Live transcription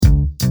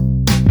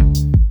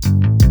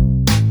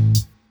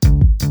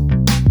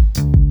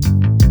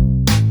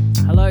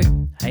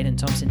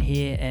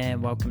here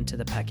and welcome to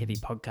the Pack Heavy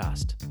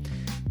podcast.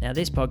 Now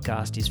this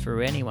podcast is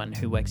for anyone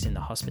who works in the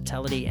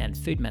hospitality and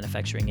food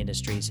manufacturing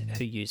industries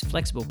who use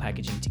flexible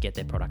packaging to get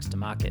their products to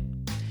market.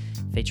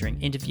 Featuring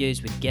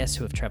interviews with guests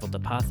who have travelled the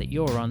path that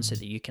you're on so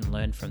that you can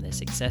learn from their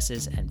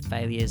successes and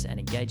failures and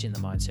engage in the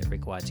mindset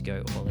required to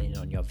go all in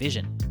on your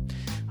vision.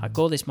 I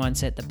call this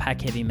mindset the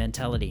Pack Heavy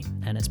mentality,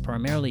 and it's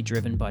primarily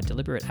driven by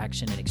deliberate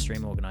action and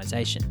extreme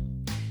organisation.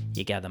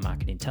 You gather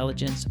market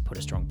intelligence, put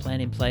a strong plan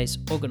in place,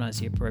 organise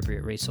the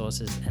appropriate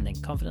resources, and then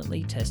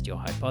confidently test your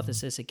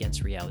hypothesis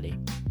against reality.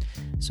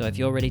 So if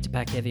you're ready to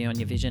pack heavy on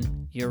your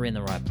vision, you're in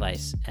the right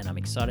place, and I'm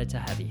excited to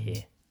have you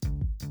here.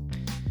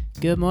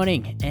 Good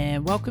morning,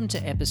 and welcome to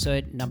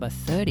episode number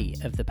 30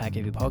 of the Pack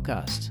Heavy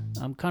podcast.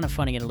 I'm kind of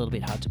finding it a little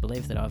bit hard to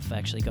believe that I've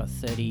actually got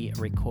 30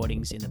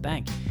 recordings in the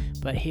bank,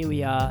 but here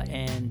we are,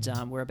 and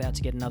we're about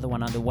to get another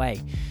one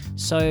underway.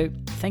 So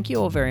thank you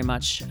all very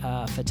much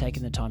for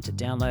taking the time to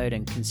download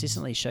and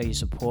consistently show your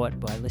support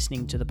by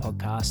listening to the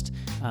podcast.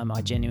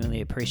 I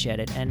genuinely appreciate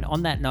it. And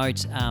on that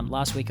note,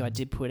 last week I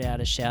did put out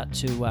a shout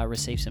to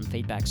receive some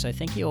feedback. So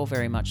thank you all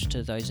very much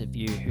to those of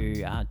you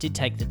who did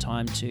take the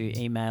time to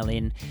email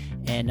in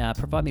and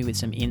provide me with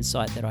some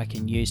insight that I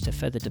can use to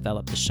further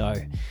develop the show.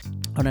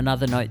 On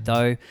another note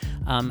though,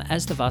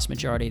 as the vast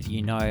majority of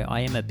you know,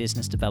 I am a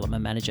business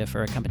development manager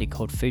for a company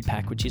called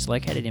Foodpack, which is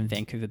located in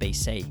Vancouver,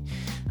 BC.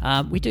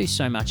 We do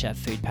so much at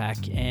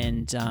Foodpack,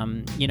 and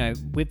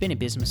we've been in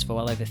business for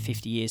well over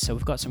 50 years, so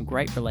we've got some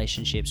great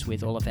relationships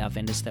with all of our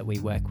vendors that we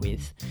work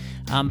with.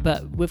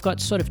 But we've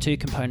got sort of two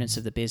components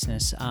of the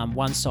business.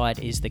 One side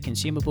is the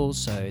consumables,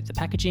 so the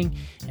packaging,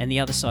 and the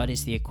other side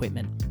is the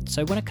equipment.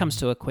 So when it comes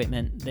to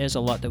equipment, there's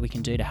a lot that we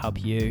can do to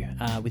help you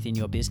within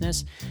your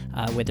business,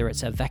 whether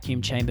it's a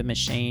vacuum chamber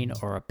machine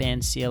or a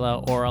band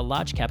sealer or a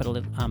large capital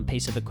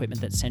piece of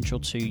equipment that's central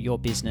to your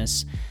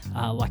business,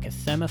 like a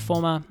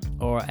thermoformer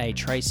or a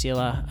tray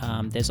sealer.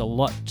 There's a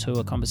lot to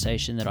a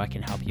conversation that I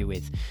can help you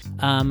with.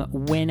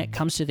 When it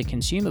comes to the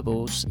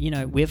consumables,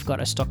 we've got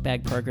a stock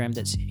bag program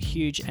that's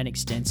huge and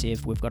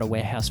extensive. We've got a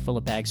warehouse full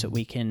of bags that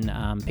we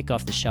can pick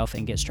off the shelf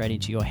and get straight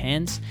into your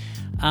hands.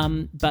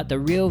 But the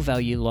real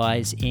value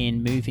lies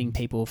in moving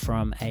people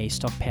from a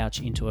stock pouch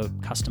into a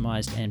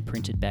customized and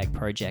printed bag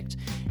project.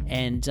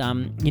 And,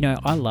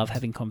 I love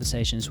having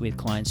conversations with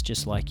clients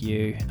just like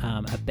you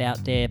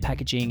about their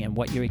packaging and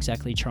what you're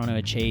exactly trying to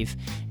achieve,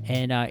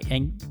 and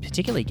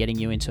particularly getting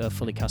you into a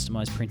fully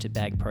customized printed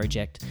bag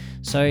project.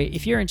 So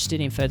if you're interested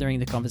in furthering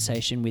the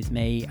conversation with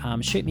me,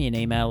 shoot me an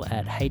email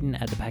at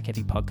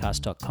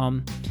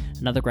hayden@thepackheavypodcast.com.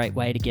 Another great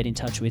way to get in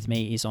touch with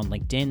me is on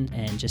LinkedIn,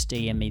 and just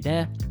DM me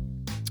there.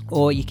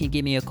 Or you can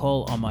give me a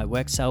call on my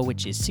work cell,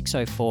 which is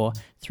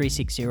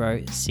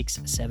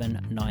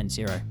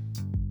 604-360-6790.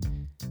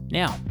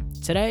 Now,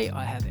 today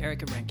I have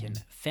Erica Rankin,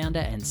 founder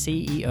and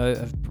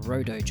CEO of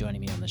Brodo,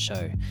 joining me on the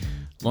show.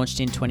 Launched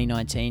in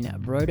 2019,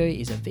 Brodo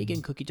is a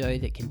vegan cookie dough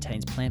that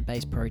contains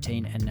plant-based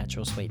protein and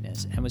natural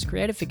sweeteners, and was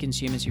created for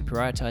consumers who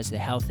prioritize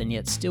their health and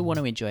yet still want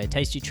to enjoy a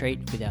tasty treat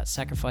without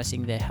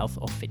sacrificing their health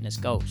or fitness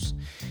goals.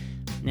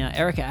 Now,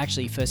 Erica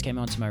actually first came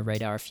onto my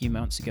radar a few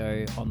months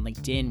ago on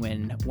LinkedIn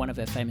when one of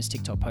her famous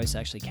TikTok posts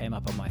actually came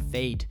up on my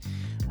feed.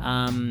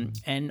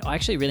 And I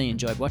actually really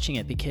enjoyed watching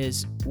it,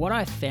 because what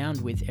I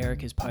found with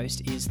Erica's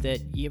post is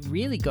that you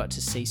really got to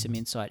see some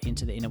insight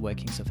into the inner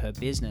workings of her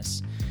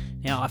business.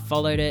 Now, I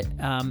followed it,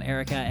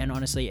 Erica, and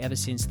honestly, ever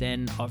since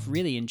then, I've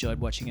really enjoyed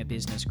watching her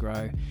business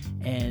grow.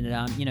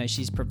 And,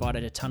 she's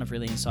provided a ton of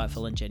really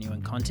insightful and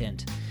genuine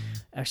content.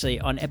 Actually,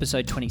 on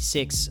episode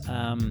 26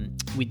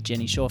 with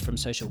Jenny Shaw from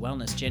Social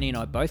Wellness, Jenny and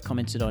I both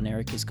commented on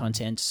Erica's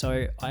content.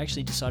 So I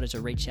actually decided to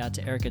reach out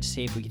to Erica to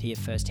see if we could hear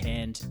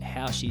firsthand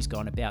how she's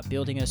gone about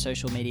building her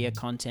social media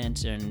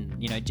content and,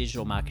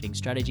 digital marketing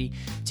strategy,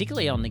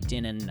 particularly on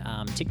LinkedIn and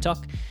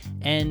TikTok.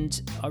 And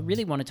I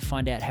really wanted to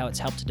find out how it's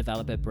helped to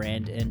develop her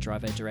brand and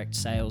drive her direct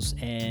sales.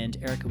 And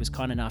Erica was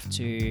kind enough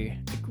to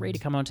agree to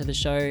come onto the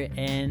show,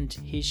 and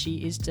here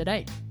she is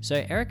today.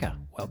 So Erica,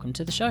 welcome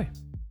to the show.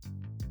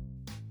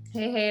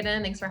 Hey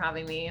Hayden, thanks for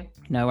having me.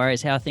 No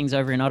worries. How are things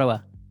over in Ottawa?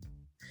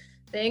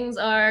 Things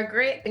are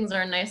great. Things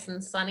are nice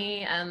and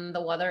sunny, and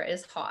the weather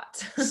is hot.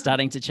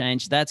 Starting to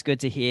change. That's good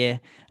to hear.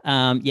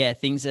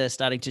 Things are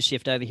starting to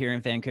shift over here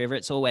in Vancouver.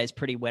 It's always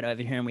pretty wet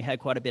over here, and we had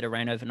quite a bit of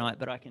rain overnight,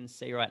 but I can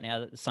see right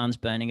now that the sun's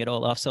burning it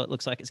all off, so it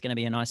looks like it's going to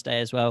be a nice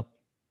day as well.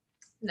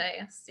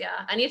 Nice.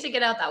 Yeah. I need to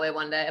get out that way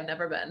one day. I've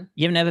never been.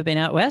 You've never been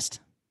out west?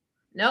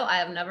 No, I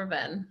have never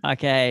been.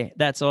 Okay,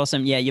 that's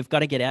awesome. Yeah, you've got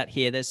to get out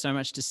here. There's so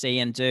much to see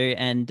and do.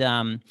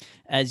 And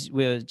as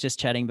we were just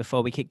chatting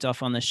before we kicked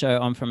off on the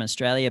show, I'm from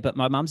Australia, but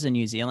my mum's a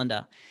New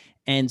Zealander.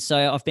 And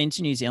so I've been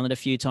to New Zealand a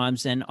few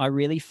times, and I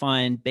really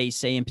find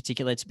BC in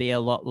particular to be a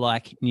lot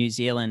like New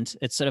Zealand.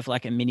 It's sort of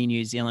like a mini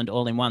New Zealand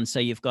all in one. So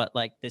you've got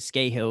like the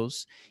ski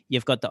hills,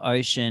 you've got the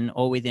ocean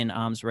all within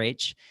arm's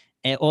reach,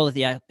 and all of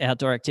the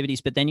outdoor activities,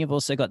 but then you've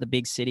also got the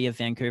big city of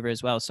Vancouver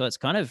as well. So it's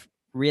kind of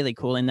really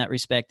cool in that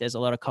respect. There's a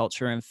lot of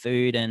culture and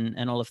food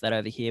and all of that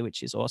over here,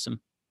 which is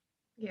awesome.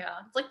 Yeah,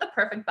 it's like the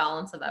perfect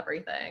balance of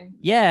everything.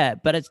 Yeah,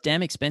 but it's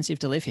damn expensive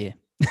to live here.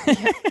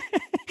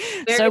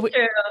 Very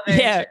true. Very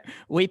yeah, true.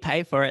 we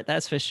pay for it.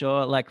 That's for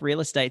sure. Like real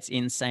estate's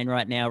insane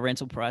right now.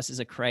 Rental prices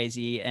are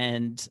crazy.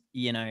 And,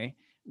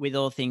 with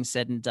all things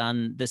said and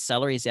done, the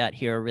salaries out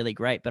here are really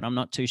great, but I'm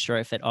not too sure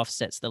if it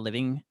offsets the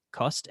living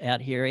cost out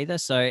here either.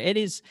 So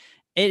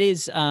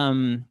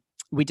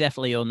we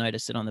definitely all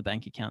notice it on the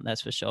bank account.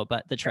 That's for sure.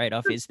 But the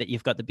trade-off is that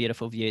you've got the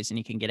beautiful views and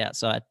you can get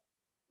outside.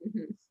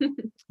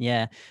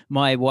 Yeah.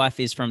 My wife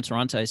is from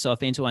Toronto, so I've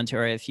been to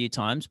Ontario a few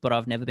times, but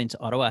I've never been to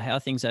Ottawa. How are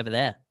things over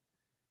there?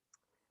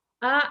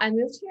 I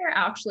moved here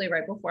actually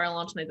right before I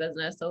launched my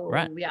business.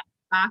 Right. So yeah,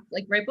 back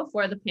like right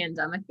before the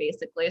pandemic,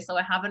 basically. So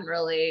I haven't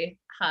really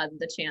had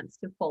the chance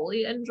to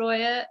fully enjoy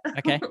it.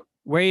 Okay.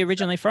 Where are you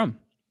originally from?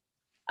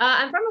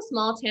 I'm from a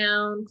small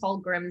town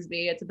called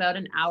Grimsby. It's about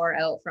an hour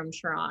out from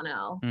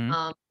Toronto.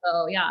 Mhm.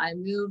 So yeah, I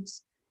moved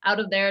out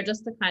of there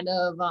just to kind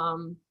of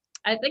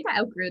I think I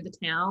outgrew the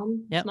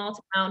town. Yep. Small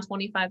town,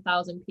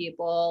 25,000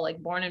 people, like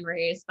born and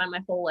raised, spent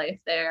my whole life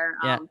there.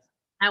 Yeah.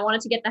 I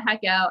wanted to get the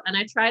heck out, and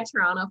I tried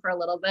Toronto for a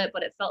little bit,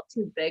 but it felt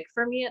too big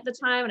for me at the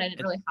time, and I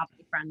didn't really have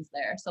any friends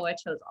there, so I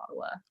chose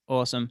Ottawa.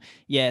 Awesome.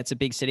 Yeah, it's a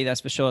big city,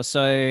 that's for sure.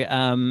 So,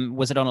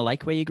 was it on a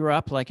lake where you grew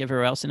up, like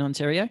everywhere else in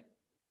Ontario?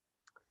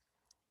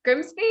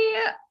 Grimsby,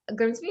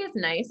 Grimsby is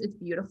nice. It's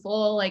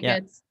beautiful. Like Yeah.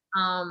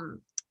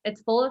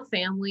 it's full of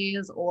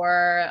families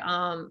or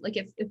like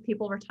if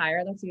people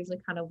retire, that's usually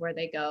kind of where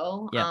they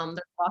go. Yeah.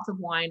 There's lots of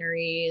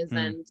wineries Mm.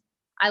 and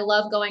I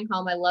love going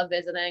home. I love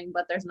visiting,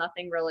 but there's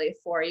nothing really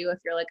for you if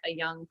you're like a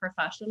young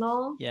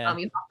professional. Yeah.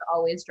 You have to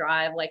always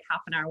drive like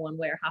half an hour one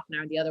way or half an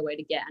hour the other way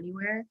to get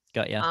anywhere.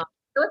 Got ya.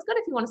 So it's good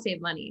if you want to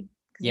save money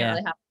because you don't Yeah.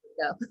 really have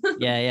to go.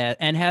 Yeah, yeah.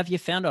 And have you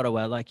found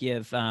Ottawa? Like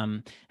have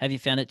you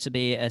found it to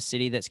be a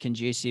city that's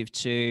conducive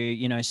to,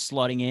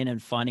 slotting in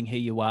and finding who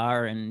you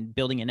are and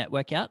building a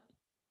network out?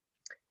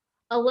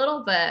 A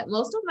little bit.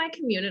 Most of my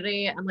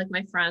community and like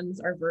my friends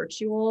are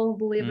virtual,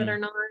 believe it Mm. or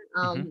not.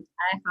 Mhm.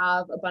 I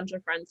have a bunch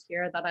of friends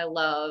here that I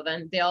love,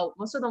 and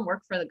most of them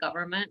work for the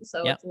government,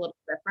 so Yep. it's a little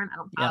different. I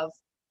don't Yep. have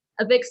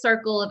a big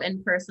circle of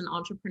in-person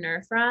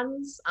entrepreneur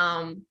friends.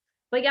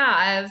 But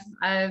yeah,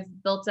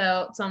 I've built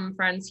out some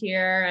friends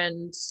here,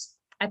 and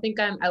I think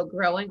I'm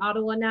outgrowing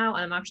Ottawa now,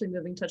 and I'm actually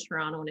moving to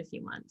Toronto in a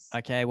few months.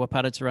 Okay. What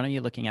part of Toronto are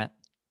you looking at?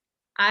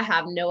 I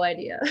have no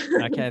idea.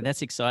 Okay,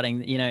 that's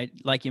exciting.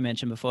 Like you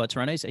mentioned before,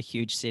 Toronto's a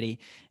huge city,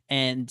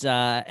 and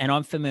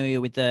I'm familiar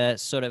with the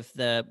sort of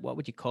the what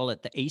would you call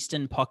it, the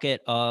eastern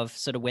pocket of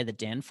sort of where the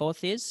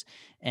Danforth is,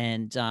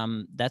 and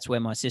that's where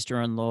my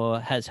sister-in-law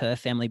has her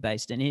family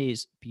based, and it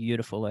is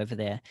beautiful over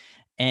there.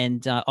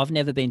 And I've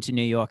never been to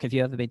New York. Have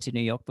you ever been to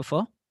New York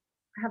before?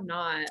 I have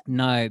not.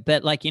 No,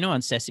 but like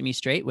on Sesame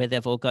Street where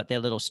they've all got their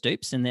little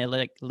stoops and their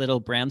like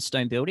little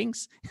brownstone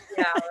buildings.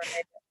 Yeah,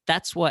 right.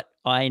 That's what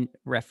I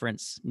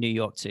reference New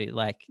York to,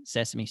 like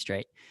Sesame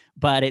Street.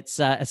 But it's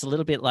a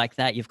little bit like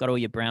that. You've got all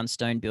your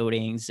brownstone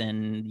buildings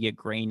and your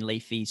green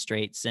leafy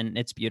streets, and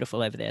it's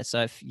beautiful over there.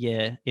 So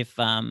if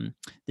the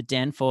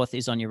Danforth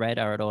is on your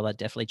radar at all, I'd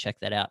definitely check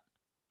that out.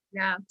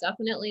 Yeah,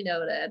 definitely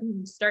noted.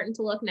 I'm starting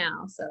to look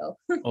now. So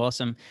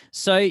Awesome.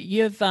 So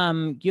you've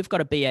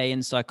got a BA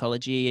in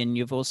psychology, and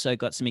you've also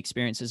got some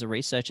experience as a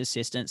research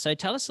assistant. So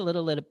tell us a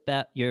little bit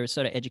about your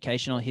sort of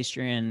educational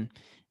history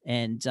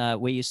and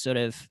where you sort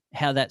of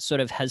how that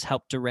sort of has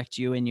helped direct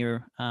you in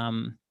your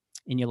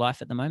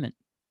life at the moment.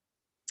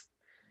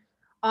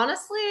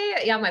 honestly,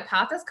 yeah, my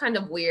path is kind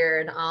of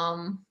weird.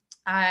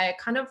 I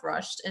kind of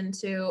rushed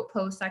into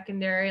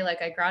post-secondary.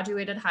 Like I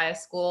graduated high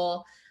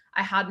school.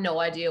 I had no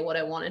idea what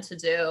I wanted to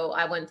do.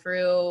 I went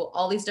through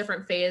all these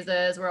different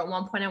phases where at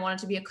one point I wanted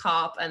to be a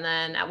cop. And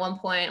then at one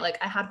point, like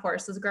I had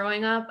horses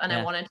growing up and I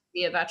Yeah. wanted to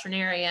be a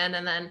veterinarian.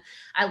 And then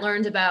I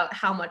learned about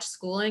how much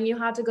schooling you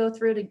had to go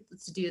through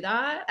to do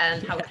that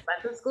and how Yeah.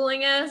 expensive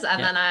schooling is. And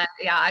Yeah.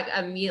 then I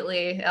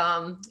immediately,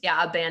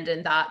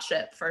 abandoned that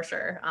ship for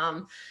sure.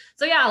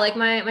 So yeah, like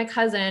my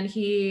cousin,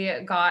 he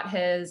got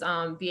his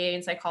BA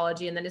in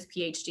psychology and then his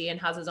PhD and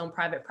has his own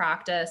private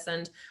practice.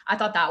 And I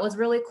thought that was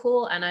really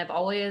cool. And I've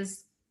always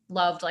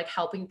loved like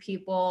helping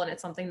people. And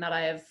it's something that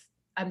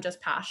I'm just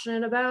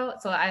passionate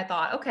about. So I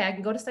thought, okay, I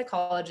can go to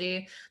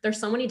psychology. There's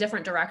so many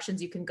different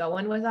directions you can go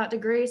in with that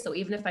degree. So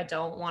even if I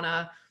don't want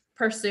to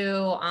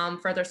pursue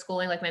further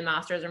schooling like my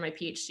master's or my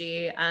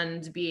PhD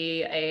and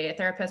be a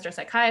therapist or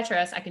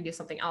psychiatrist, I can do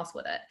something else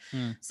with it.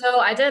 Hmm. So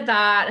I did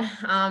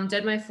that,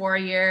 did my 4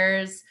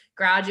 years,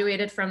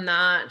 graduated from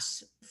that,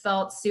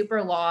 felt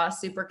super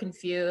lost, super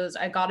confused.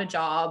 I got a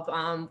job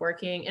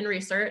working in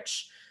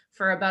research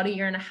for about a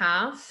year and a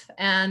half.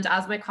 And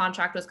as my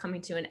contract was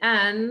coming to an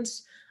end,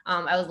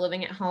 I was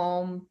living at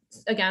home,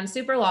 again,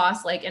 super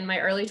lost, like in my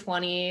early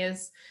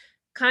 20s,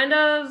 kind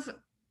of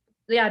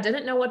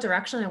didn't know what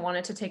direction I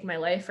wanted to take my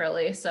life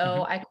really. So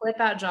Mm-hmm. I quit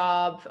that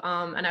job.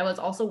 And I was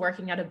also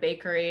working at a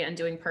bakery and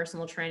doing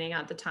personal training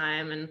at the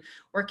time and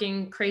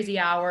working crazy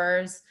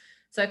hours.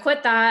 So I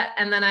quit that.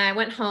 And then I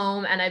went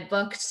home and I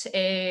booked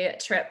a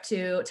trip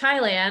to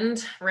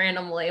Thailand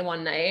randomly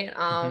one night.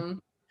 Mm-hmm.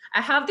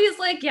 I have these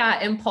like,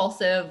 yeah,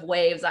 impulsive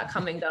waves that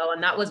come and go.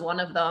 And that was one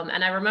of them.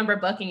 And I remember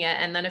booking it.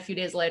 And then a few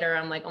days later,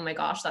 I'm like, oh my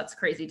gosh, that's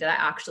crazy. Did I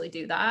actually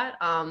do that?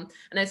 And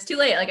it's too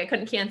late. Like I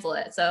couldn't cancel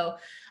it. So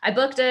I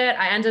booked it.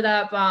 I ended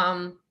up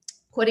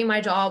quitting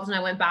my jobs and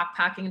I went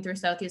backpacking through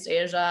Southeast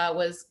Asia,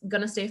 was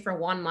going to stay for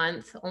 1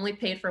 month, only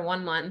paid for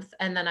 1 month.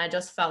 And then I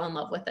just fell in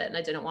love with it and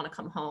I didn't want to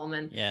come home.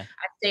 And Yeah.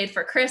 I stayed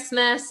for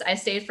Christmas. I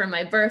stayed for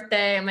my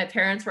birthday. My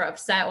parents were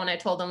upset when I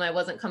told them I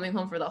wasn't coming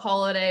home for the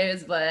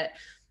holidays, but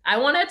I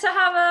wanted to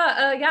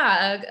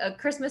have a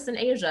Christmas in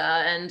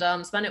Asia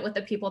and spend it with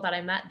the people that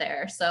I met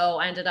there. So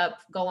I ended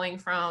up going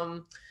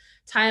from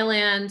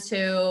Thailand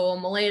to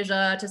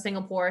Malaysia to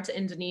Singapore to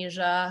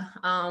Indonesia,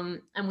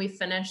 and we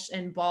finished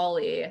in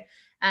Bali.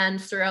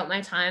 And throughout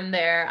my time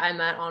there, I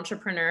met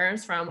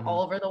entrepreneurs from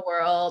all over the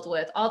world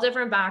with all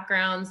different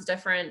backgrounds,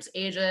 different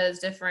ages,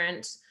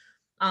 different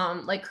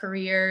like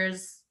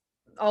careers,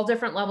 all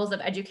different levels of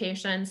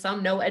education,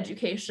 some no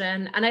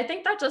education. And I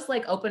think that just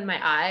like opened my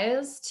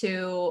eyes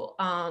to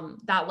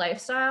that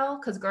lifestyle.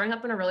 Cause growing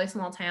up in a really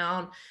small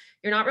town,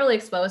 you're not really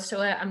exposed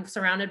to it. I'm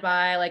surrounded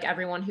by like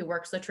everyone who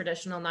works the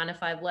traditional 9 to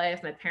 5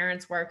 life. My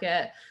parents work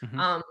it.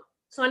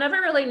 So I never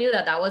really knew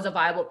that that was a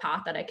viable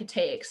path that I could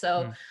take.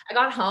 So I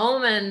got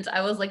home and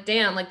I was like,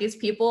 damn, like these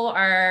people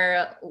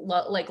are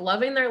like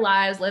loving their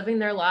lives, living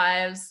their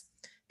lives.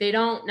 They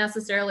don't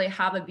necessarily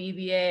have a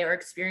BBA or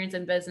experience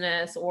in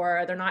business,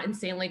 or they're not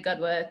insanely good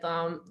with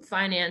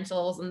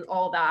financials and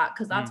all that.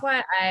 Cause that's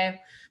why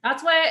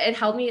it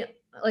helped me.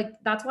 Like,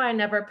 that's why I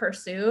never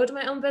pursued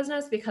my own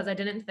business, because I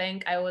didn't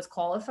think I was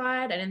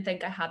qualified. I didn't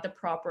think I had the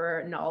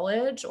proper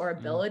knowledge or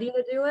ability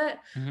to do it.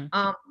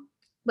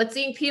 But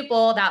seeing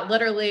people that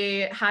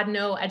literally had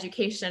no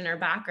education or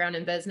background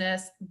in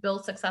business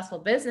build successful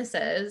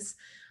businesses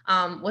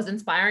was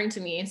inspiring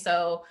to me.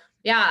 So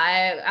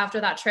yeah, after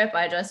that trip,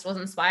 I just was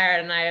inspired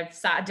and I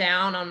sat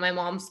down on my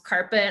mom's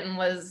carpet and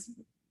was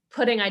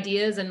putting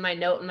ideas in my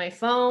note in my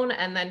phone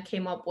and then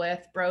came up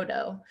with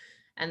Brodo.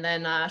 And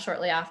then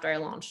shortly after I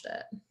launched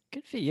it.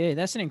 Good for you.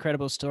 That's an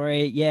incredible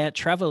story. Yeah,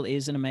 travel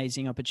is an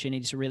amazing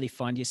opportunity to really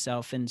find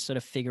yourself and sort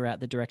of figure out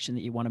the direction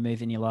that you want to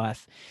move in your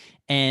life.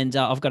 And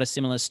I've got a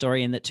similar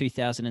story in that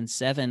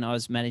 2007, I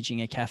was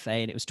managing a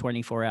cafe and it was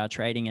 24-hour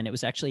trading, and it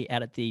was actually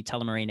out at the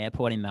Tullamarine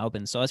Airport in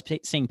Melbourne. So I was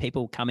seeing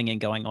people coming and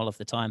going all of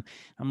the time.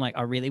 I'm like,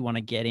 I really want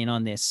to get in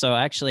on this. So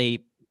I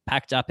actually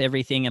packed up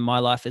everything in my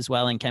life as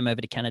well and came over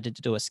to Canada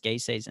to do a ski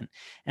season.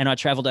 And I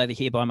traveled over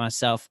here by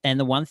myself. And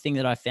the one thing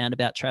that I found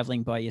about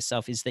traveling by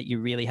yourself is that you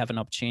really have an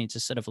opportunity to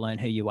sort of learn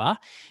who you are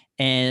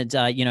and,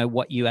 you know,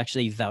 what you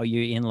actually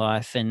value in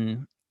life.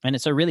 And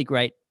it's a really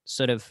great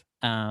sort of,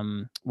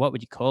 what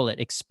would you call it?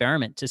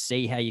 Experiment to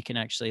see how you can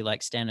actually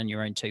like stand on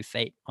your own 2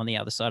 feet on the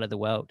other side of the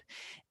world.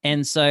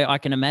 And so I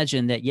can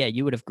imagine that, yeah,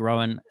 you would have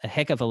grown a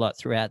heck of a lot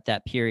throughout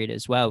that period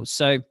as well.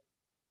 So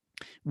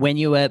when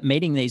you were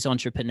meeting these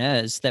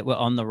entrepreneurs that were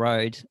on the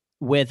road,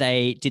 did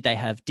they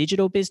have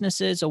digital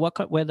businesses, or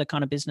what were the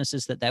kind of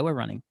businesses that they were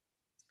running?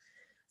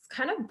 It's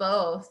kind of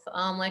both.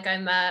 Like I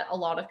met a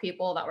lot of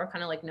people that were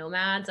kind of like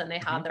nomads and they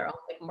had their own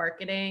like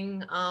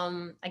marketing,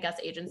 I guess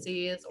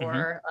agencies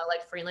or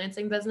like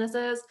freelancing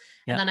businesses.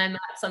 And then I met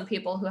some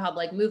people who had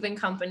like moving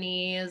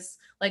companies,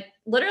 like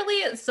literally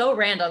it's so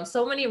random,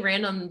 so many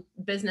random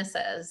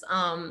businesses.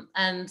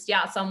 And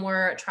yeah, some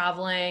were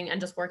traveling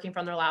and just working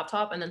from their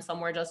laptop, and then some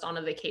were just on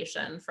a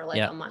vacation for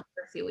like a month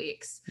or a few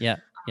weeks.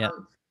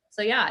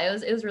 So yeah,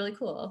 it was really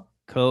cool.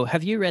 Cool.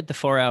 Have you read The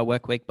 4-Hour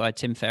Workweek by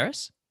Tim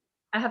Ferriss?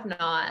 I have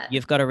not.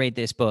 You've got to read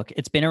this book.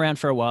 It's been around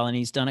for a while and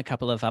he's done a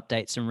couple of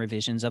updates and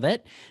revisions of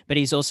it, but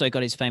he's also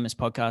got his famous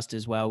podcast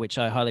as well, which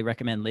I highly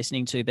recommend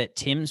listening to. But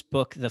Tim's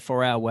book, The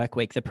 4-Hour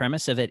Workweek, the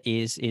premise of it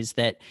is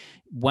that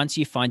once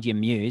you find your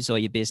muse or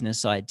your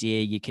business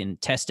idea, you can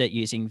test it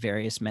using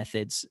various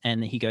methods.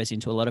 And he goes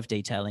into a lot of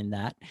detail in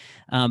that.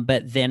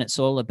 But then it's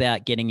all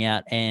about getting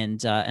out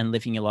and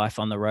living your life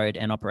on the road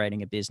and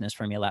operating a business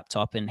from your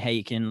laptop, and how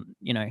you can,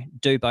 you know,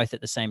 do both at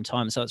the same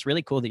time. So it's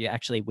really cool that you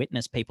actually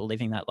witness people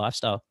living that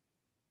lifestyle.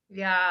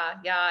 Yeah,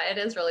 it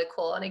is really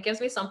cool. And it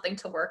gives me something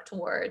to work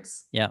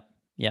towards. Yeah.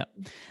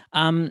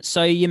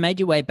 So you made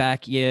your way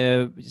back,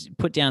 you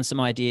put down some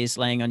ideas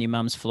laying on your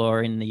mum's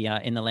floor in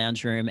the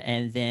lounge room,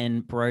 and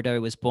then Brodo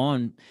was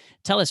born.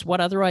 Tell us, what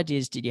other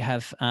ideas did you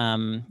have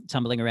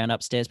tumbling around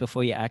upstairs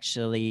before you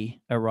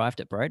actually arrived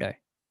at Brodo?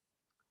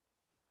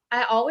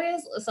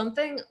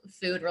 Something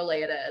food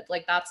related,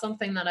 like that's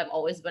something that I've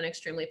always been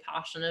extremely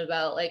passionate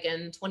about. Like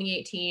in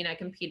 2018, I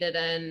competed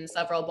in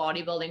several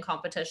bodybuilding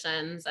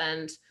competitions,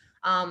 and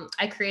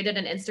I created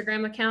an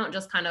Instagram account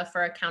just kind of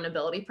for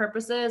accountability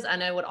purposes.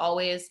 And I would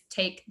always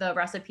take the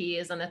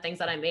recipes and the things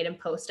that I made and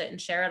post it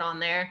and share it on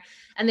there.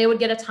 And they would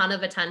get a ton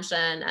of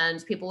attention,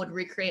 and people would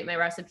recreate my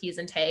recipes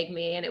and tag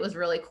me. And it was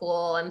really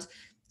cool. And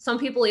some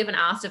people even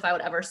asked if I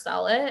would ever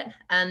sell it.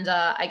 And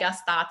I guess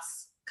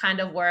that's kind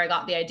of where I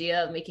got the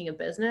idea of making a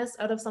business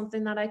out of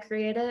something that I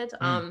created.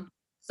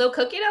 So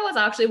cookie dough was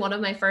actually one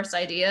of my first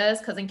ideas,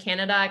 because in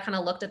Canada, I kind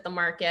of looked at the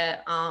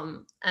market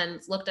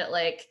and looked at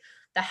like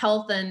the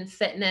health and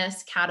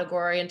fitness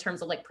category in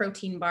terms of like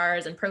protein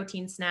bars and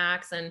protein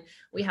snacks. And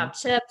we have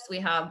chips, we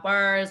have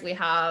bars, we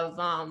have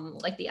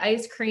like the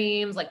ice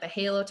creams, like the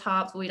Halo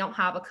Tops. We don't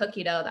have a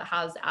cookie dough that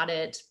has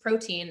added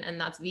protein, and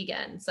that's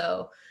vegan.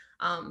 So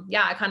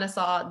yeah, I kind of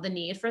saw the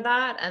need for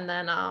that. And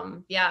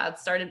then, yeah,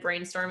 started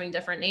brainstorming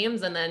different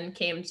names and then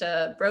came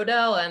to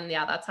Brodo. And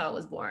yeah, that's how it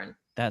was born.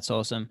 That's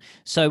awesome.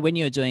 So when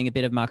you were doing a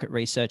bit of market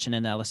research and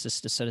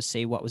analysis to sort of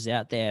see what was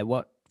out there,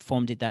 what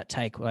form did that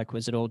take? Like,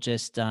 was it all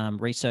just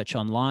research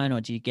online,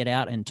 or do you get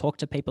out and talk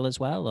to people as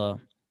well?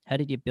 Or how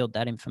did you build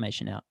that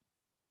information out?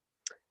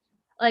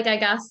 Like, I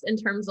guess in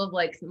terms of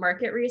like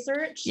market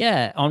research.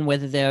 Yeah, on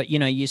whether there,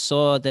 you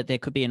saw that there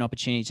could be an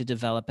opportunity to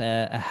develop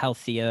a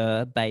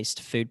healthier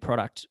based food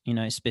product,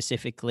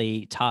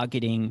 specifically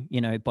targeting,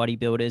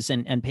 bodybuilders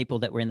and people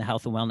that were in the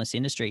health and wellness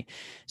industry.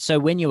 So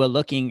when you were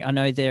looking, I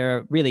know there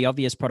are really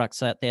obvious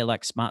products out there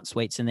like Smart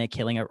Sweets, and they're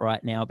killing it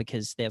right now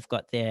because they've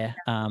got their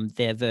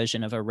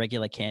version of a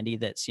regular candy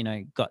that's,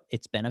 got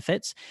its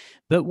benefits.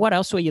 But what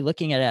else were you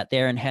looking at out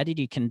there, and how did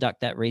you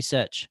conduct that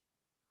research?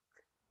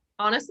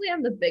 Honestly,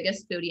 I'm the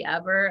biggest foodie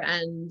ever,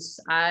 and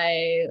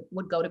I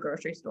would go to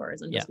grocery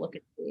stores and just look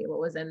and see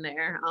what was in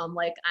there.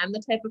 Like, I'm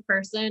the type of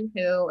person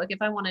who, like,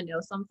 if I want to know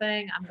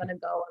something, I'm gonna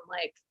go and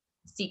like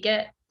seek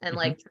it and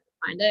like try to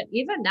find it.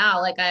 Even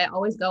now, like, I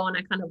always go and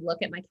I kind of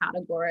look at my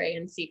category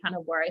and see kind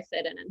of where I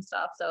fit in and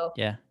stuff. So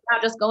yeah,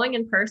 just going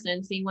in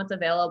person, seeing what's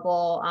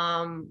available,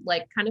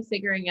 like kind of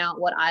figuring out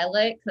what I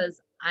like,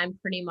 because I'm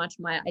pretty much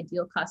my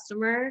ideal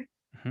customer.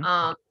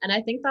 And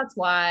I think that's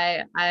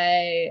why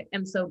I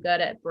am so good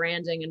at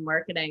branding and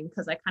marketing,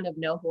 because I kind of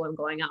know who I'm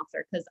going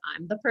after, because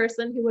I'm the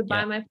person who would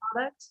buy my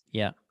product.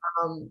 Yeah.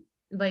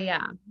 But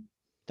yeah.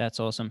 That's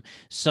awesome.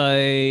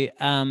 So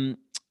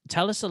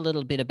tell us a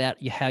little bit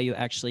about how you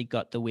actually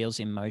got the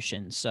wheels in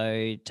motion.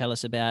 So tell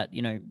us about,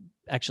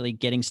 actually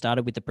getting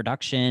started with the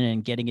production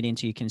and getting it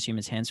into your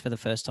consumers' hands for the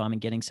first time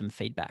and getting some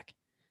feedback.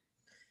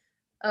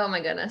 Oh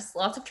my goodness,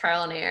 lots of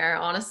trial and error,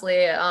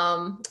 honestly.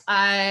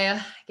 I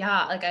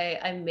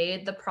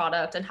made the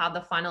product and had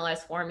the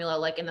finalized formula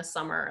like in the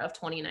summer of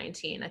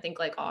 2019, I think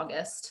like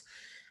August.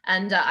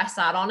 And I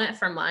sat on it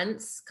for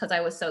months because I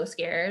was so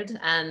scared.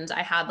 And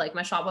I had like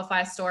my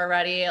Shopify store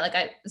ready. Like,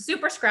 I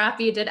super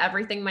scrappy, did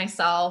everything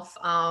myself.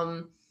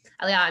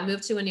 I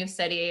moved to a new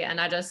city, and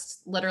I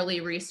just literally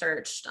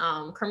researched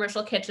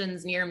commercial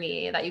kitchens near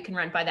me that you can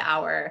rent by the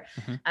hour.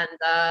 And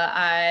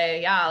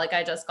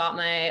I just got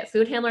my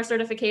food handler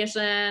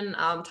certification,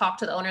 talked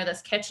to the owner of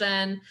this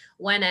kitchen,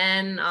 went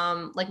in,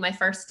 like my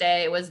first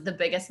day was the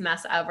biggest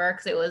mess ever,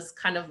 because it was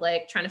kind of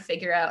like trying to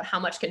figure out how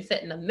much can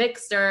fit in the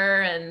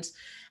mixer and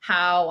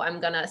how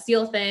I'm going to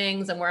seal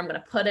things and where I'm going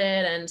to put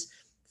it. And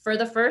for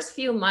the first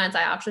few months,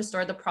 I actually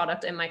stored the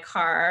product in my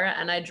car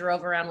and I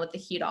drove around with the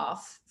heat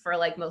off for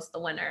like most of the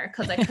winter,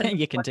 because I couldn't.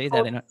 You can do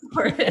that in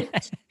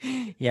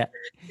it. Yeah.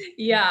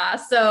 Yeah.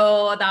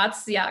 So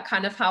that's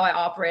kind of how I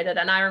operated.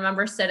 And I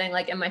remember sitting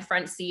like in my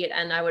front seat,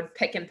 and I would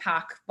pick and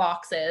pack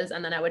boxes,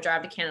 and then I would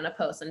drive to Canada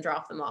Post and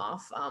drop them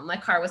off. My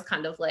car was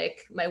kind of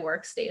like my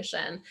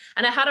workstation,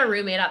 and I had a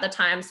roommate at the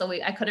time, so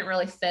I couldn't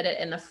really fit it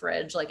in the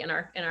fridge like in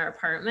our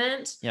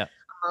apartment. Yeah.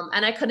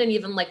 And I couldn't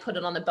even like put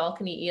it on the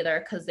balcony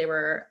either, because they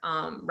were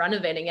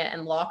renovating it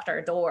and locked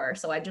our door.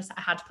 So I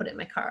had to put it in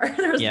my car.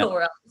 There was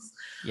nowhere else.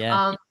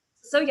 Yeah.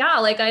 So yeah,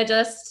 like I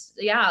just,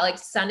 like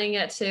sending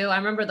it to, I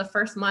remember the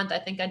first month, I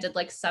think I did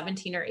like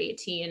 17 or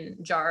 18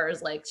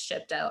 jars like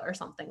shipped out or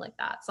something like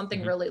that,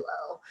 something really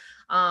low.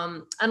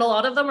 And a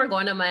lot of them were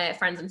going to my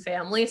friends and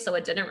family. So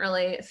it didn't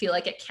really feel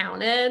like it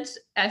counted.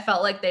 I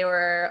felt like they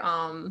were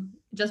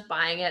just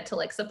buying it to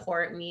like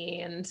support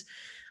me. And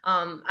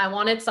I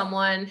wanted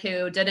someone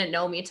who didn't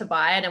know me to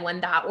buy it. And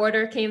when that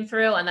order came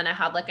through and then I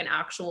had like an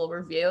actual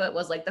review, it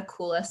was like the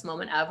coolest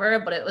moment ever,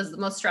 but it was the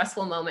most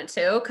stressful moment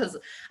too. Cause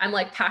I'm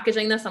like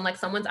packaging this. I'm like,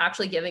 someone's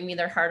actually giving me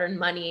their hard-earned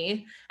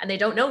money and they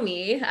don't know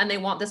me and they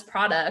want this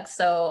product.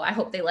 So I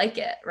hope they like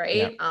it.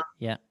 Right.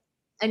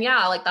 And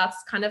like that's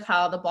kind of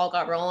how the ball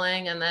got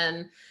rolling. And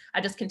then I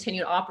just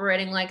continued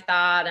operating like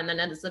that. And then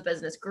as the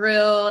business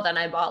grew, then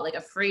I bought like a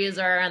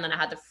freezer, and then I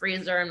had the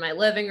freezer in my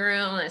living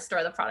room and I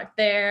store the product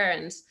there.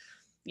 And it's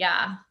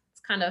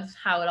kind of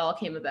how it all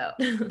came about.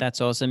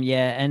 That's awesome.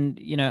 Yeah. And,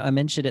 I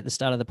mentioned at the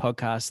start of the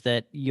podcast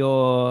that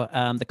your,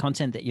 the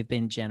content that you've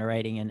been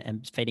generating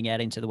and feeding out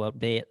into the world,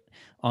 be it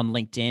on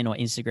LinkedIn or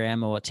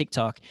Instagram or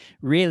TikTok,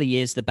 really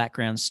is the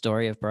background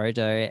story of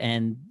Brodo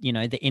and,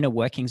 the inner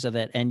workings of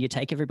it. And you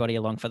take everybody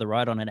along for the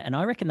ride on it. And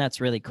I reckon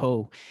that's really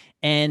cool.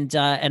 And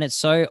it's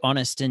so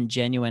honest and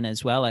genuine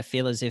as well. I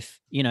feel as if,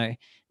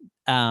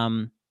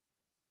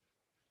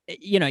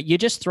 you're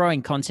just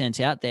throwing content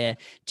out there.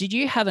 Did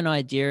you have an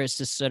idea as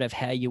to sort of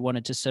how you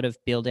wanted to sort of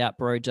build out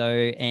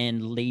Brodo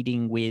and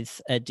leading with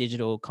a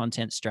digital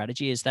content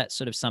strategy? Is that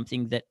sort of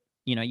something that,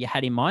 you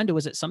had in mind, or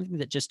was it something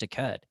that just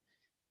occurred?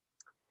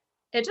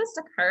 It just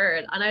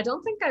occurred. And I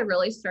don't think I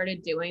really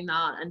started doing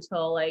that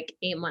until like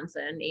 8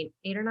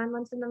 or 9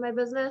 months into my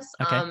business.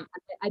 Okay.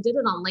 I did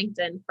it on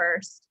LinkedIn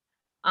first.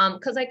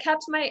 Because I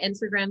kept my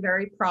Instagram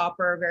very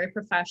proper, very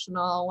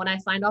professional. When I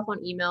signed off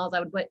on emails, I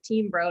would put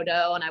Team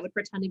Brodo and I would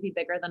pretend to be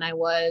bigger than I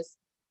was.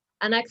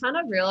 And I kind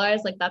of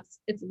realized like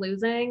it's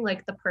losing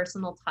like the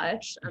personal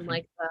touch and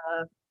like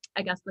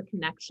I guess the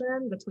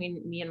connection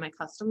between me and my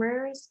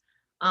customers.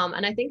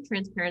 And I think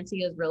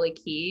transparency is really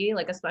key,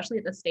 like especially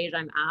at the stage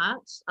I'm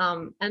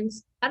at. And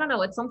I don't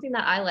know, it's something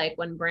that I like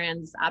when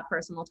brands add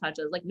personal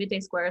touches, like Midday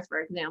Squares, for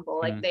example.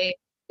 Like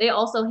they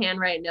also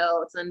handwrite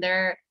notes, and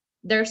they're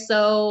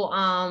so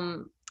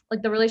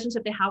like the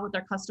relationship they have with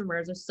their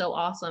customers is so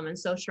awesome and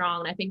so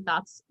strong. And I think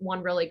that's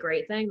one really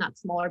great thing that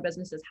smaller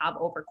businesses have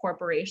over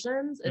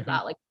corporations is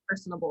that like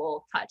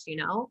personable touch, you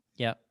know?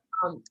 Yeah.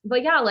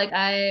 But yeah, like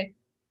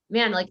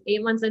like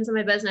 8 months into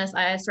my business,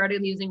 I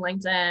started using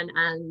LinkedIn,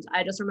 and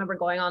I just remember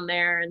going on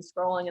there and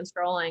scrolling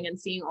and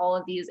seeing all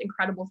of these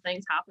incredible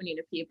things happening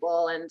to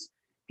people. And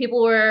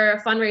people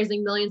were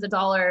fundraising millions of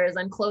dollars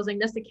and closing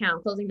this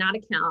account, closing that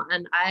account.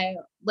 And I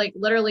like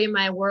literally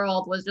my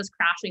world was just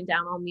crashing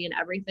down on me and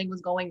everything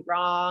was going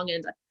wrong.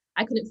 And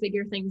I couldn't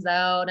figure things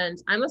out.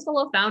 And I'm a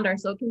solo founder,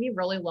 so it can be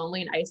really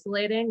lonely and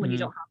isolating when you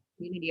don't have a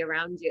community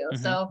around you.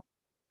 So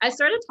I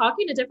started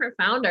talking to different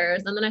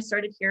founders, and then I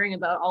started hearing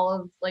about all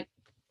of like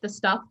the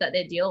stuff that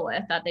they deal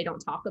with that they don't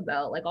talk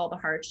about, like all the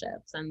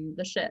hardships and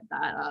the shit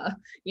that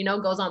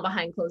goes on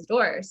behind closed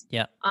doors.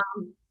 Yeah.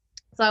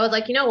 So I was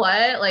like, you know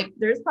what? Like,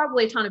 there's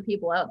probably a ton of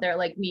people out there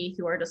like me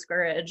who are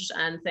discouraged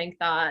and think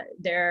that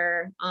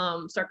their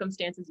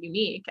circumstance is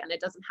unique and it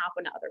doesn't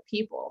happen to other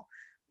people.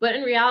 But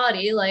in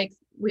reality, like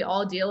we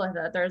all deal with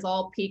it. There's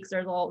all peaks,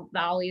 there's all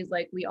valleys,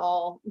 like we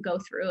all go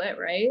through it,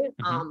 right?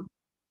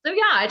 So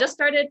yeah, I just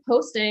started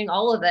posting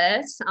all of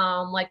it,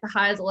 like the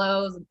highs,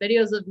 lows,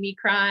 videos of me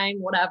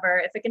crying, whatever.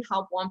 If it can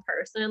help one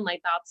person,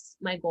 like that's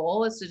my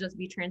goal, is to just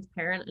be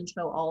transparent and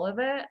show all of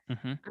it.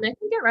 And I think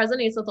it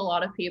resonates with a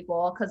lot of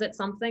people because it's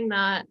something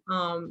that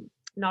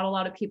not a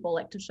lot of people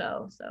like to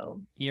show.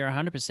 So you're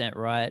 100%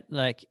 right.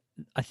 Like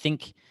I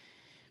think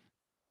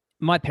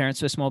my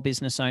parents were small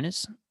business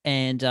owners,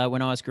 and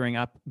when I was growing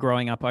up,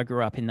 I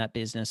grew up in that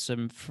business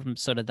from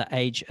sort of the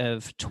age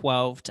of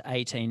 12 to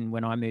 18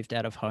 when I moved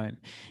out of home.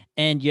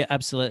 And you're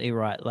absolutely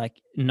right. Like,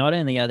 not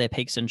only are there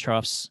peaks and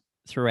troughs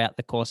throughout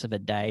the course of a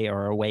day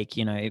or a week,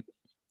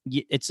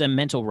 it's a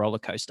mental roller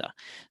coaster.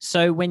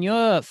 So when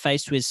you're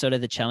faced with sort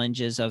of the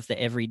challenges of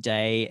the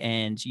everyday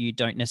and you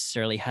don't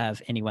necessarily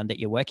have anyone that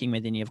you're working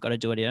with and you've got to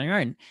do it on your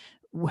own,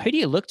 who do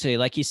you look to?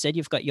 Like you said,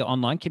 you've got your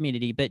online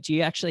community, but do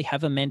you actually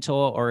have a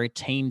mentor or a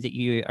team that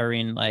you are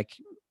in like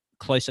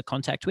closer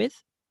contact with?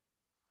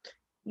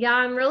 Yeah,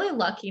 I'm really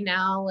lucky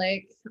now.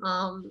 Like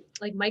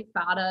Mike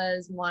Fata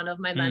is one of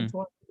my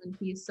mentors, and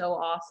he's so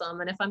awesome.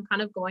 And if I'm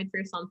kind of going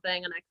through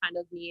something and I kind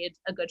of need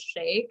a good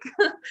shake,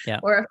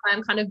 or if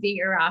I'm kind of being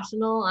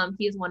irrational,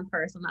 he's one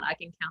person that I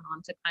can count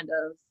on to kind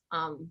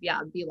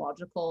of be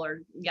logical or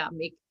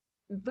make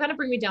kind of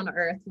bring me down to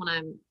earth when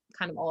I'm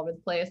kind of all over the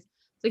place.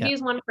 So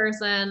he's one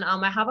person.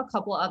 I have a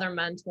couple other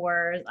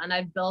mentors, and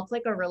I've built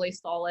like a really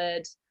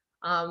solid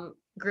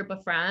group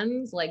of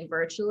friends, like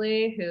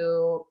virtually,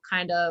 who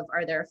kind of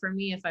are there for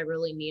me if I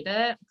really need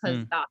it.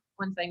 Because that's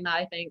one thing that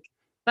I think,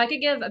 if I could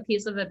give a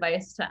piece of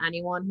advice to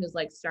anyone who's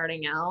like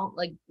starting out,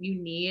 like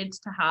you need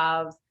to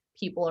have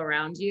people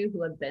around you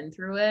who have been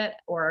through it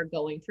or are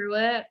going through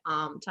it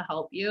to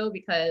help you,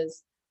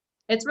 because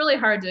it's really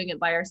hard doing it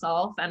by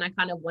yourself. And I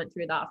kind of went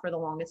through that for the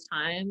longest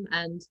time.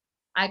 And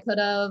I could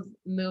have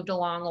moved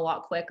along a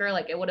lot quicker.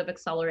 Like it would have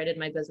accelerated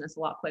my business a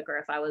lot quicker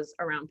if I was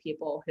around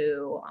people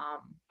who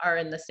are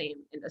in the same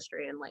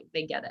industry and like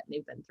they get it and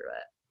they've been through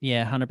it.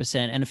 Yeah,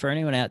 100%. And for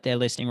anyone out there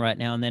listening right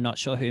now and they're not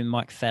sure who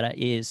Mike Feta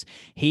is,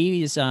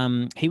 he was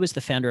the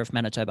founder of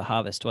Manitoba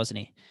Harvest, wasn't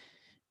he?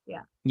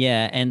 Yeah.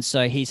 Yeah. And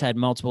so he's had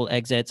multiple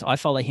exits. I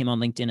follow him on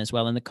LinkedIn as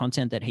well. And the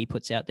content that he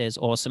puts out there is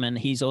awesome. And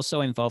he's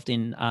also involved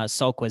in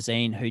Soul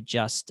Cuisine, who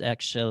just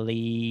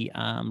actually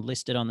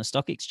listed on the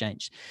stock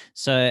exchange.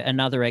 So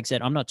another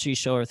exit. I'm not too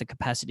sure of the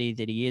capacity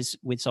that he is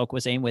with Soul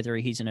Cuisine, whether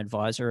he's an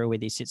advisor or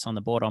whether he sits on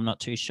the board. I'm not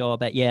too sure.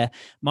 But yeah,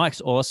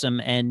 Mike's awesome.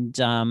 And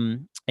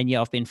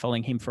yeah, I've been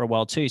following him for a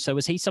while too. So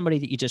was he somebody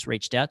that you just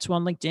reached out to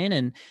on LinkedIn?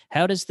 And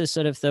how does the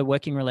sort of the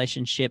working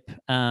relationship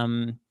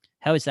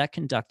how is that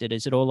conducted?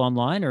 Is it all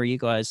online, or are you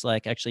guys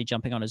like actually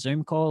jumping on a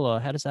Zoom call, or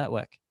how does that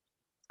work?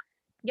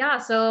 Yeah,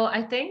 so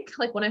I think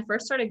like when I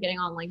first started getting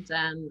on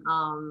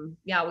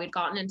LinkedIn, we'd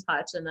gotten in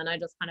touch, and then I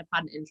just kind of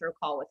had an intro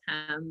call with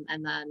him,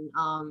 and then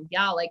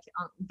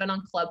been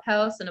on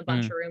Clubhouse and a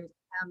bunch of rooms with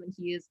him, and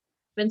he's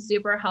been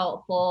super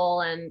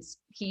helpful, and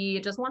he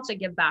just wants to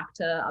give back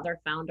to other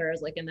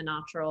founders like in the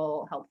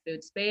natural health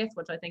food space,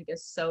 which I think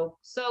is so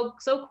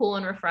cool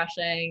and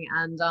refreshing.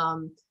 And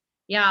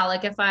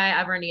like if I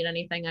ever need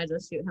anything, I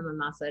just shoot him a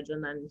message,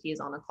 and then he's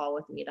on a call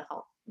with me to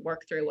help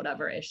work through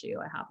whatever issue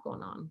I have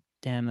going on.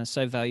 Damn, that's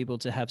so valuable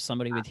to have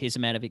somebody with his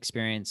amount of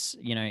experience,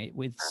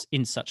 with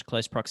in such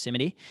close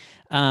proximity.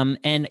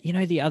 And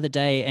the other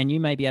day, and you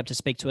may be able to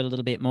speak to it a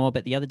little bit more,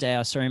 but the other day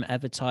I saw him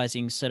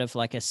advertising sort of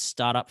like a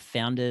startup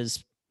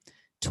founders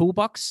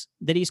toolbox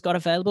that he's got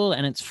available,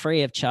 and it's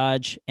free of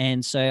charge.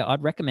 And so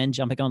I'd recommend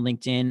jumping on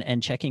LinkedIn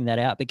and checking that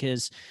out,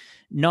 because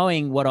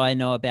knowing what I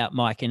know about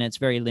Mike, and it's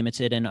very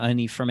limited and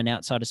only from an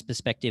outsider's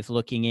perspective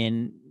looking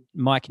in,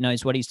 Mike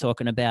knows what he's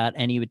talking about,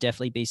 and he would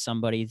definitely be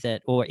somebody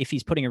that, or if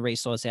he's putting a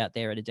resource out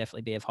there, it'd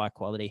definitely be of high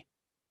quality.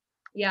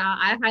 Yeah,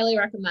 I highly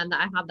recommend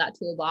that. I have that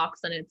toolbox,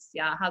 and it's,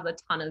 yeah, it has a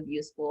ton of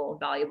useful,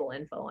 valuable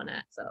info in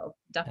it. So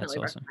definitely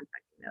recommend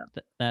checking it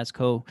out. That's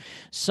cool.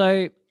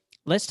 So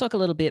let's talk a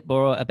little bit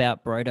more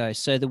about Brodo.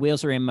 So the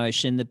wheels are in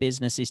motion. The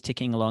business is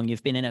ticking along.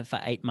 You've been in it for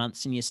 8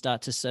 months, and you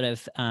start to sort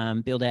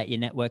of build out your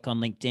network on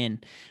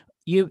LinkedIn.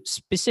 You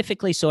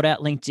specifically sought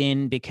out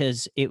LinkedIn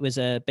because it was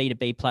a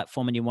B2B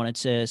platform and you wanted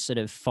to sort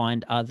of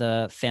find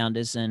other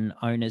founders and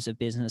owners of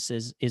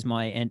businesses, is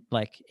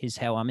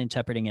how I'm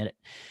interpreting it.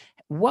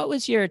 What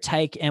was your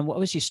take and what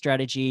was your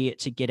strategy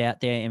to get out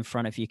there in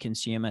front of your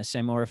consumer?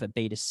 So more of a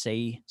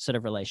B2C sort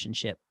of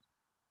relationship.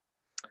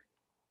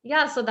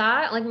 Yeah, so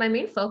that, like, my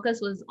main focus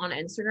was on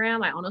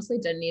Instagram. I honestly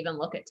didn't even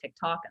look at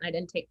TikTok, and I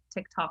didn't take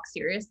TikTok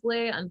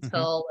seriously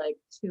until like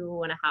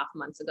 2.5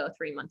 months ago,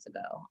 3 months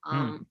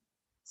ago.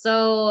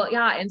 So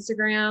yeah,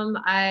 Instagram,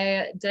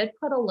 I did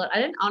put a little,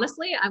 I didn't,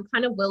 honestly, I'm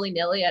kind of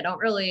willy-nilly. I don't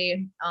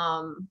really,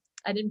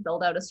 I didn't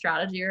build out a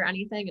strategy or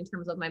anything in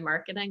terms of my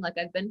marketing. Like,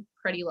 I've been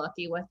pretty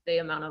lucky with the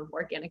amount of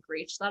organic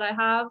reach that I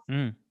have.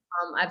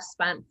 I've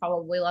spent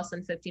probably less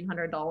than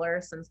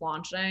 $1,500 since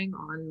launching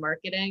on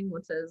marketing,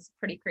 which is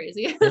pretty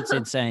crazy. That's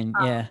insane.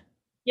 Yeah.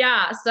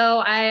 Yeah. So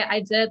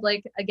I did,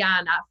 like,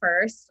 again, at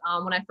first,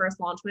 when I first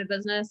launched my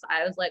business,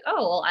 I was like,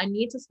 oh, well, I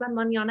need to spend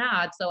money on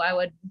ads. So I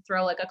would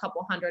throw like a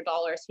couple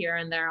 $100s here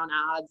and there on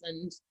ads.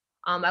 And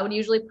I would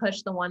usually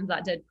push the ones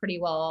that did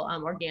pretty well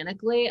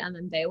organically, and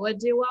then they would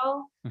do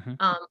well.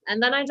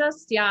 And then I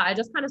just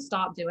kind of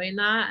stopped doing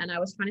that. And I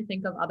was trying to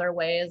think of other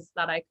ways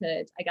that I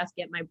could, I guess,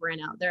 get my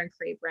brand out there and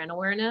create brand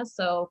awareness.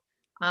 So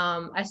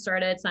I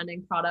started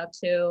sending product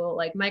to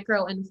like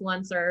micro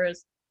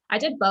influencers. I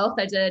did both.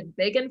 I did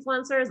big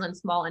influencers and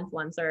small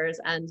influencers,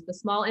 and the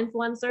small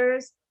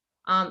influencers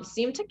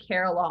seemed to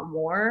care a lot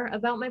more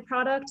about my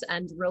product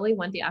and really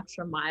went the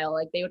extra mile.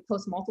 Like, they would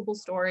post multiple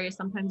stories,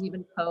 sometimes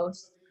even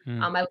posts.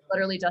 I would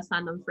literally just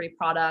send them free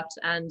product.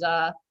 And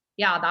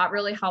yeah, that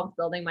really helped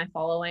building my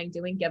following,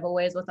 doing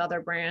giveaways with other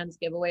brands,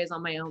 giveaways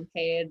on my own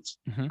page.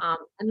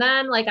 And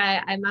then, like,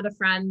 I met a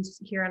friend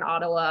here in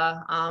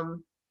Ottawa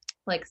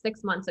like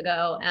 6 months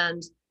ago,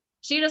 and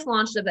she just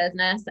launched a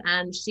business,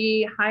 and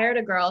she hired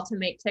a girl to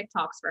make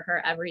TikToks for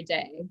her every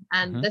day.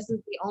 And this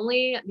is the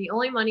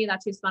only money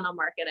that she spent on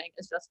marketing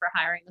is just for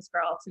hiring this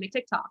girl to make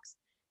TikToks.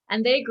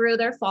 And they grew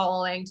their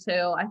following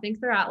to, I think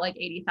they're at like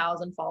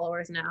 80,000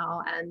 followers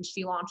now. And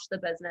she launched the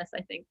business,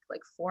 I think, like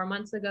 4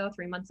 months ago,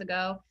 3 months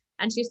ago.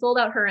 And she sold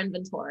out her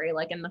inventory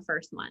like in the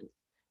first month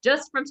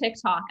just from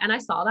TikTok. And I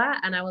saw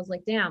that and I was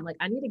like, damn, like,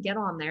 I need to get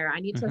on there. I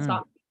need to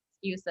stop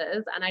making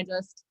excuses, and I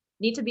just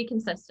need to be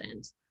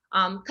consistent.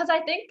 Because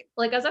I think,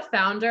 like, as a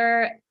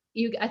founder,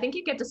 I think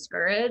you get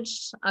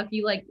discouraged if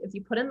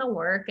you put in the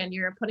work and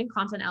you're putting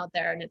content out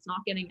there and it's not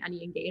getting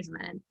any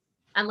engagement.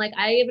 And like,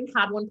 I even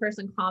had one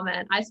person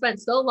comment, I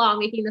spent so long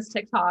making this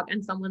TikTok,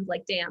 and someone's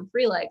like, damn,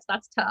 3 likes,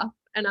 that's tough.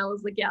 And I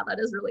was like, yeah, that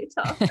is really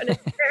tough. And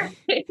it's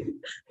embarrassing.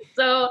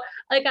 So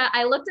like,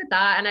 I looked at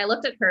that and I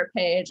looked at her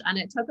page, and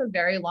it took a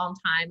very long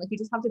time. Like, you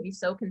just have to be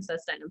so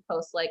consistent and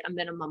post like a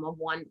minimum of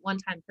one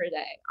time per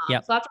day. So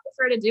that's what I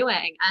started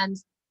doing. And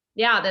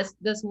yeah,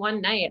 this one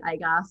night, I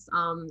guess,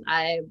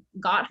 I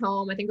got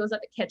home, I think it was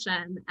at the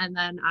kitchen, and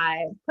then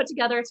I put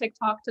together a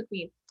TikTok. Took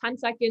me 10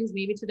 seconds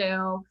maybe to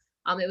do.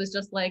 It was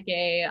just like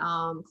a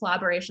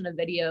collaboration of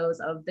videos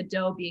of the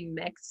dough being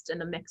mixed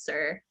in a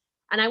mixer.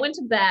 And I went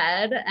to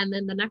bed, and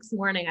then the next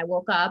morning I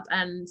woke up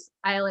and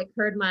I like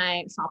heard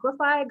my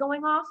Shopify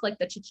going off, like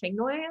the cha-ching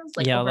noise.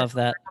 Like, yeah, I love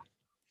that.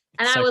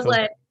 And I was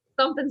like,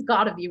 something's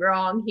got to be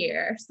wrong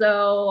here.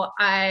 So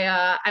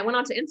I went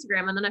onto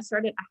Instagram, and then I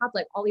had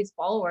like all these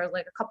followers,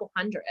 like a couple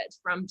hundred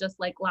from just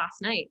like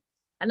last night.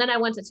 And then I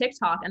went to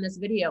TikTok, and this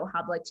video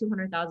had like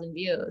 200,000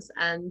 views.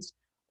 And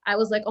I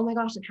was like, oh my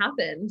gosh, it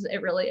happened.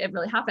 It really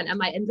happened. And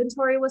my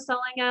inventory was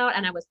selling out,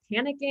 and I was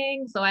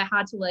panicking. So I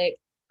had to like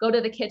go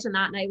to the kitchen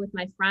that night with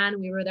my friend.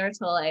 We were there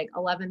till like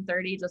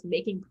 11:30, just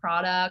making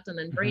product, and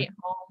then bring it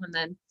home. And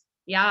then,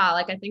 yeah,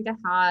 like, I think I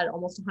had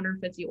almost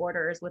 150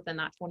 orders within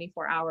that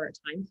 24-hour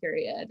time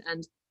period.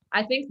 And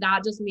I think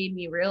that just made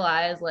me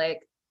realize, like,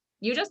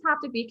 you just have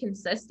to be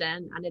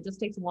consistent, and it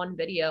just takes one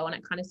video and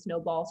it kind of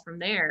snowballs from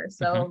there.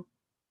 So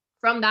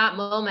from that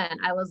moment,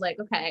 I was like,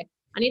 okay,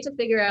 I need to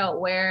figure out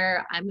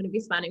where I'm going to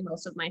be spending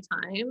most of my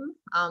time.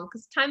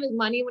 Because time is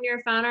money when you're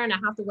a founder, and I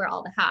have to wear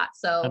all the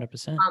hats. So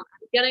 100%. I'm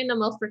getting the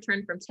most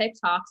return from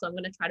TikTok. So I'm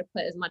going to try to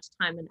put as much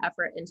time and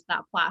effort into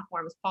that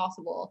platform as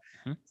possible.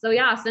 So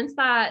yeah, since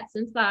that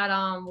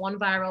one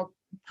viral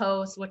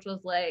post, which was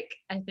like,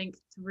 I think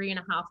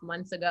 3.5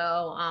 months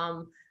ago,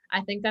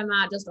 I think I'm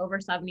at just over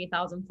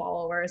 70,000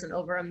 followers and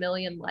over 1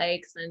 million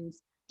likes, and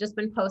just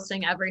been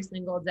posting every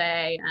single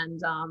day.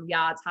 And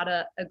yeah, it's had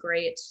a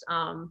great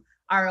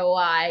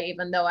ROI,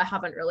 even though I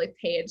haven't really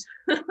paid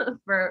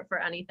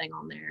for anything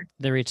on there.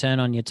 The return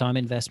on your time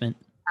investment.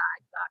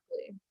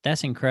 Exactly.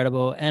 That's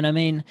incredible. And I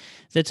mean,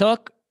 the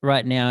talk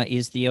right now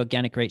is the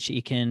organic reach that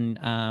you can,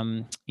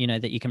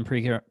 that you can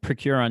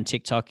procure on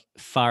TikTok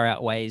far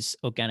outweighs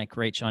organic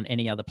reach on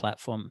any other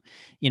platform.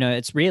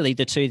 It's really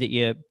the two that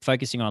you're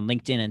focusing on.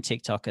 LinkedIn and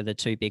TikTok are the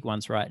two big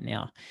ones right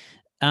now.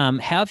 How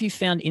have you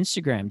found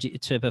Instagram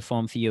to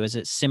perform for you? Is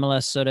it similar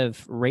sort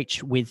of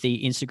reach with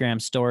the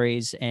Instagram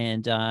stories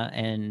and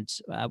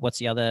what's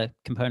the other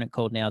component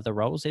called now? The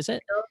Rolls, is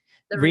it?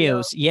 The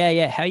Reels.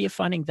 Yeah. How are you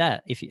finding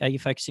that? Are you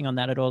focusing on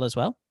that at all as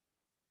well?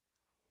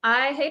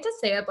 I hate to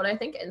say it, but I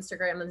think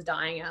Instagram is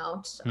dying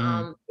out.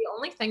 Mm. The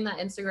only thing that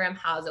Instagram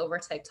has over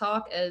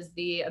TikTok is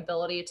the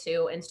ability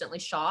to instantly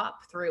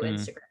shop through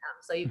Instagram.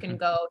 So you can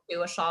go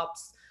to a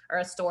shop's or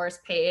a store's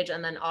page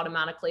and then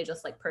automatically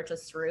just like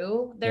purchase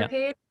through their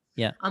page.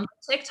 Yeah.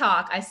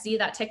 TikTok, I see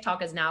that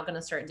TikTok is now going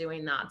to start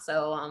doing that.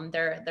 So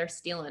they're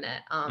stealing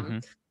it.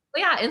 But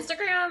yeah,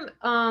 Instagram,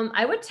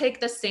 I would take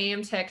the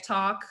same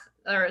TikTok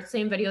or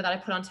same video that I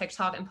put on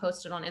TikTok and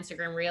post it on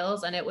Instagram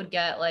Reels, and it would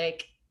get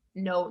like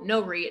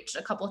no reach,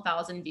 a couple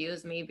thousand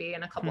views maybe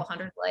and a couple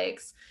hundred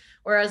likes.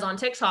 Whereas on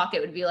TikTok,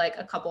 it would be like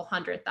a couple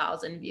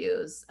 100,000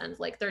 views and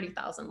like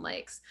 30,000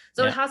 likes.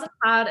 So it hasn't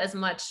had as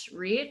much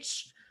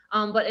reach.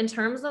 But in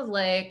terms of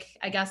like,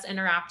 I guess,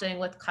 interacting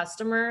with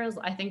customers,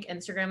 I think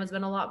Instagram has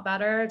been a lot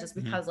better just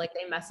because like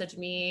they message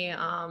me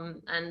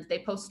and they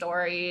post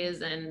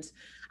stories, and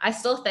I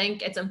still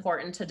think it's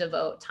important to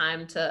devote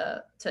time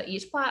to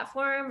each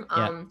platform.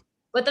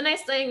 But the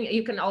nice thing,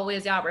 you can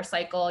always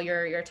recycle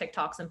your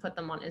TikToks and put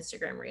them on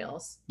Instagram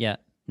Reels. Yeah.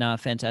 No,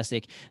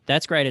 fantastic.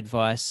 That's great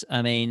advice.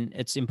 I mean,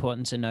 it's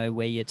important to know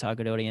where your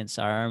target audience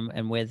are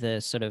and where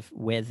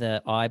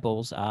the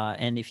eyeballs are.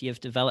 And if you've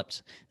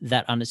developed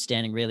that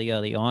understanding really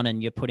early on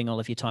and you're putting all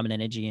of your time and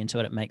energy into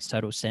it, it makes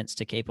total sense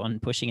to keep on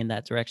pushing in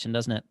that direction,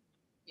 doesn't it?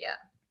 Yeah.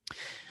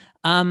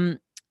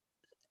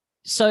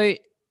 So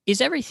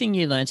is everything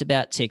you learned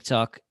about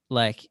TikTok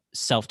like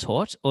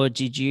self-taught, or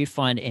did you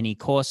find any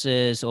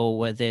courses, or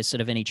were there sort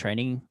of any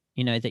training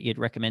that you'd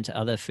recommend to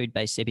other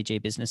food-based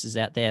CPG businesses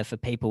out there for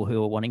people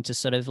who are wanting to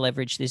sort of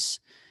leverage these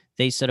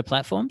sort of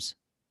platforms?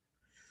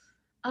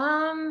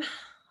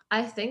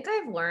 I think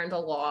I've learned a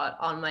lot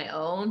on my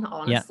own,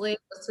 honestly,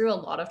 just through a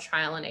lot of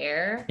trial and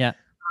error. Yeah.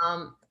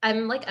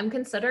 I'm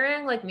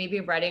considering like maybe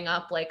writing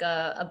up like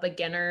a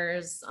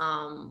beginner's,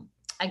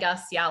 I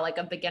guess, like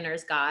a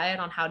beginner's guide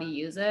on how to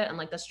use it and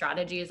like the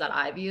strategies that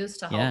I've used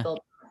to help build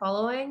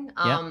following.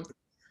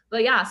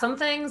 But yeah, some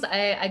things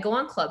I go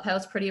on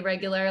Clubhouse pretty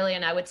regularly,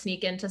 and I would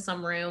sneak into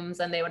some rooms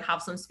and they would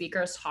have some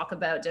speakers talk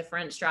about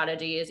different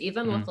strategies,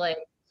 even with like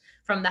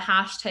from the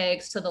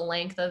hashtags to the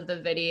length of the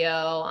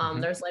video.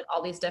 There's like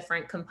all these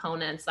different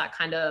components that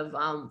kind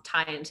of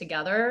tie in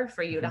together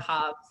for you to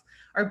have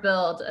or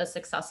build a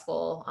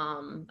successful,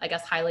 I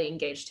guess, highly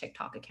engaged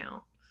TikTok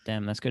account.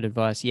 Damn, that's good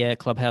advice. Yeah,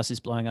 Clubhouse is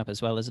blowing up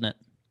as well, isn't it?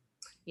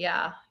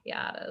 Yeah,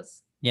 it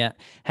is. Yeah.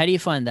 How do you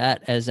find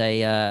that as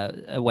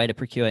a way to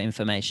procure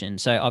information?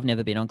 So I've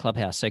never been on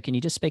Clubhouse. So can you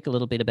just speak a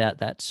little bit about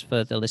that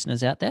for the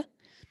listeners out there?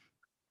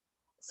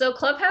 So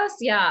Clubhouse,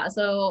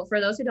 so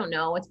for those who don't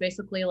know, it's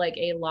basically like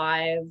a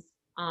live,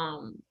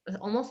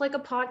 almost like a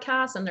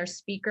podcast, and there's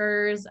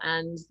speakers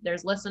and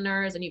there's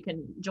listeners, and you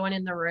can join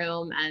in the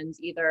room and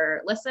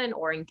either listen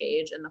or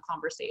engage in the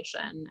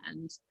conversation.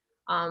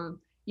 And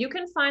you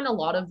can find a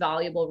lot of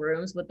valuable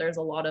rooms, but there's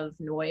a lot of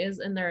noise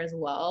in there as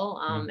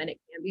well. And it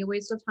can be a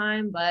waste of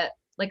time. But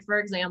like, for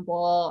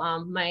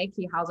example, Mike,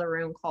 he has a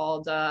room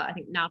called, I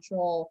think,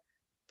 Natural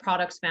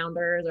Products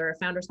Founders, or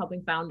Founders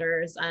Helping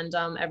Founders. And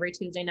every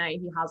Tuesday night,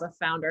 he has a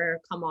founder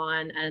come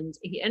on and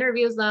he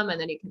interviews them, and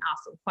then you can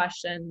ask them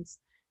questions.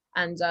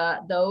 And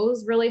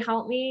those really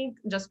help me,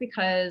 just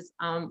because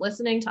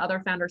listening to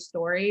other founder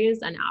stories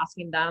and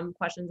asking them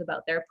questions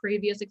about their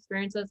previous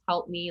experiences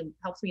helps me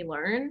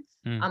learn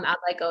as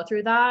I go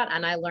through that.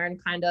 And I learn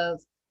kind of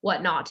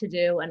what not to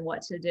do and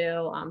what to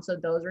do. So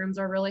those rooms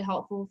are really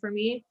helpful for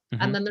me.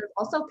 And then there's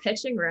also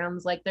pitching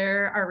rooms. Like,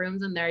 there are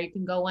rooms in there you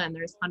can go in,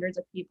 there's hundreds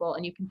of people,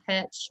 and you can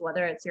pitch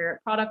whether it's your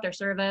product or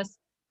service.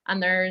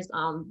 And there's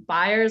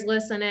buyers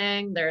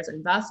listening, there's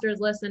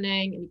investors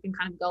listening, and you can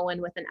kind of go in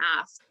with an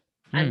ask.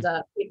 And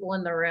people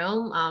in the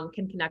room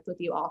can connect with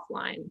you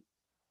offline.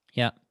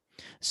 Yeah.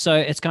 So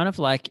it's kind of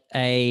like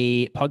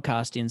a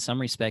podcast in some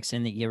respects,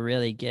 in that you're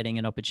really getting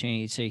an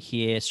opportunity to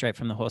hear straight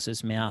from the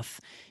horse's mouth,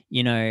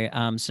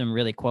 some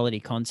really quality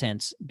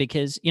content,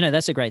 because,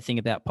 that's a great thing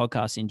about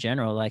podcasts in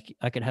general. Like,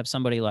 I could have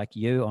somebody like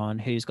you on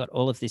who's got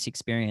all of this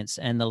experience,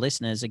 and the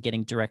listeners are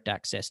getting direct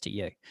access to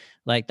you.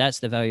 Like, that's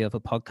the value of a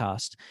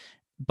podcast.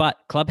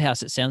 But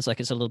Clubhouse, it sounds like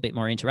it's a little bit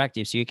more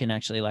interactive, so you can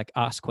actually like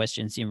ask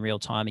questions in real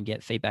time and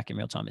get feedback in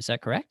real time. Is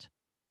that correct?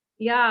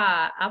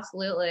 Yeah,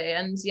 absolutely.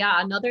 And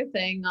yeah, another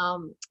thing,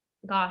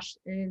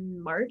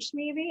 in March,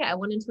 maybe I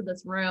went into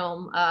this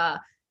room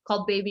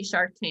called Baby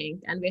Shark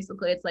Tank. And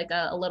basically it's like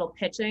a little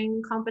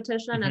pitching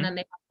competition. And then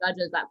they have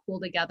judges that pool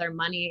together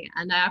money.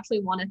 And I actually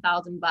won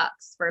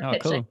 $1,000 for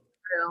pitching. Cool.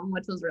 room,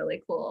 which was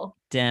really cool.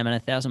 Damn, and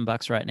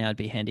 $1,000 right now would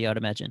be handy, I'd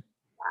imagine.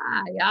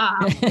 Yeah,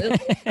 absolutely.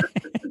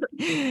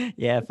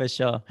 Yeah, for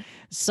sure.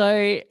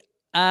 So,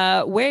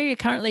 where are you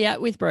currently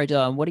at with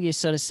Brodo, and what do you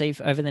sort of see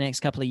over the next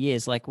couple of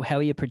years? Like, how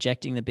are you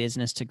projecting the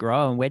business to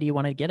grow, and where do you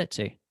want to get it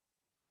to?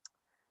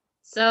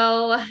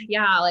 So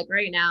yeah, like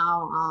right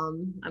now,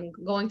 I'm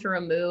going through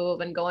a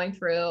move and going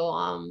through,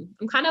 I'm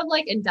kind of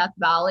like in Death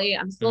Valley.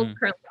 I'm still Mm,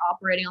 currently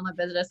operating on the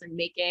business and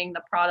making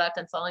the product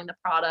and selling the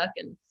product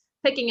and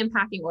picking and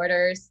packing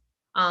orders.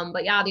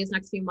 But yeah, these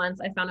next few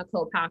months, I found a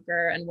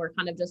co-packer and we're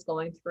kind of just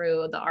going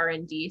through the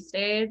R&D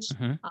stage,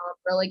 hmm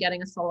really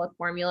getting a solid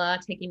formula,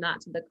 taking that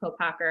to the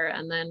co-packer,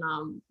 and then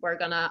we're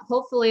gonna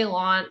hopefully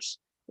launch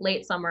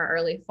late summer,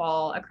 early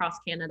fall across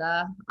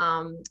Canada.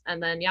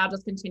 And then, yeah,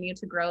 just continue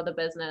to grow the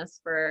business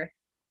for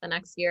the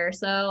next year or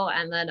so.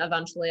 And then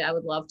eventually I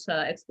would love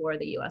to explore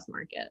the US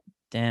market.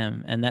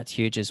 Damn, and that's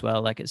huge as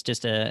well. Like, it's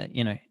just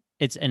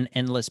it's an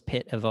endless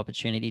pit of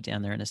opportunity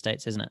down there in the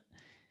States, isn't it?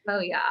 Oh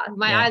yeah,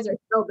 my Yeah. eyes are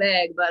so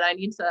big, but I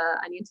need to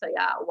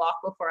yeah, walk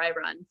before I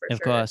run for Of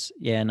sure. course.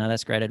 Yeah, no,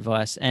 that's great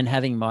advice. And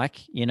having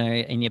Mike,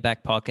 in your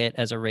back pocket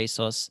as a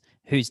resource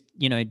who's,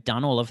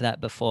 done all of that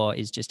before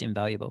is just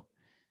invaluable.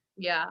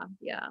 Yeah,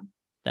 yeah.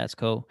 That's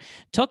cool.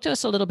 Talk to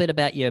us a little bit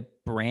about your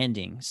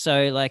branding.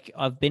 So, like,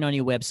 I've been on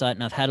your website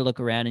and I've had a look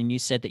around, and you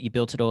said that you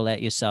built it all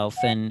out yourself,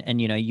 and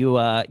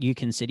you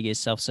consider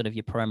yourself sort of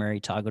your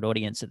primary target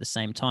audience at the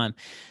same time.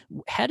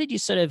 How did you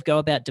sort of go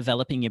about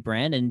developing your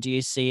brand, and do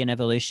you see an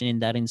evolution in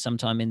that in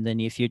sometime in the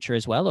near future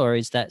as well, or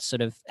is that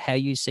sort of how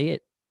you see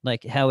it?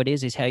 Like, how it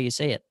is how you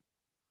see it?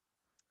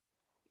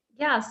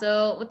 Yeah,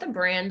 so with the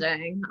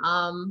branding,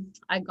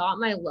 I got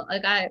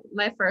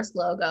my first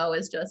logo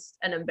is just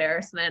an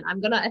embarrassment.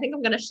 I think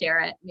I'm gonna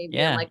share it maybe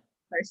in Yeah, like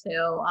or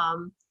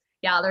two.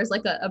 Yeah, there's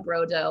like a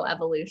Brodo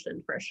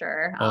evolution for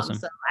sure. awesome.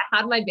 So I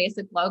had my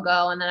basic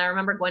logo, and then I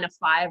remember going to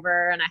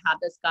Fiverr and I had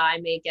this guy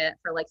make it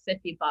for like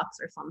 $50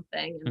 or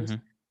something. And hmm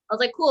I was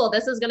like, cool,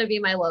 this is gonna be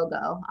my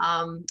logo.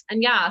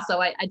 And yeah,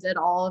 so I did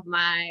all of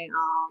my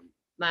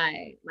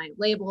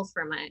labels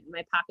for my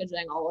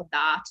packaging, all of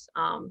that.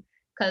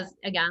 Because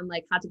again,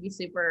 like had to be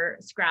super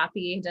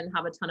scrappy, didn't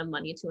have a ton of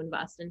money to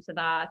invest into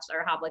that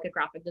or have like a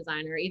graphic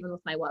designer, even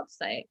with my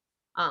website.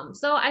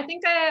 So I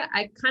think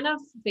I kind of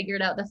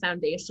figured out the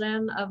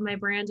foundation of my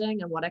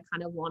branding and what I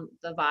kind of want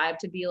the vibe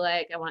to be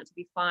like. I want it to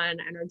be fun,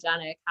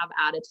 energetic, have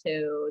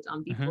attitude,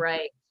 be hmm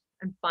bright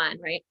and fun,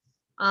 right?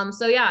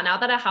 So yeah, now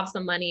that I have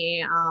some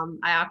money,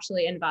 I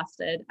actually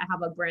invested. I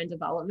have a brand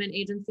development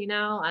agency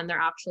now, and they're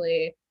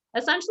actually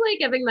essentially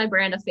giving my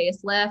brand a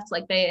facelift.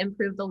 Like they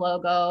improved the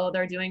logo,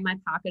 they're doing my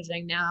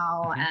packaging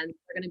now, hmm and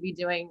they're going to be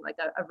doing like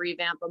a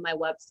revamp of my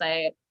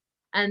website.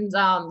 And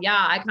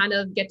yeah, I kind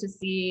of get to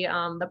see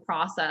the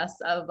process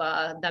of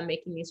them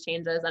making these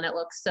changes, and it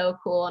looks so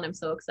cool. And I'm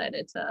so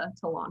excited to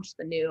launch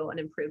the new and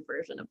improved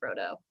version of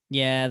Brodo.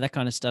 Yeah, that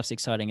kind of stuff's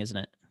exciting, isn't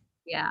it?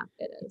 Yeah,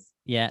 it is.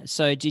 Yeah.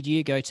 So did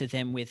you go to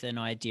them with an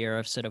idea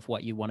of sort of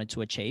what you wanted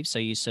to achieve? So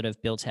you sort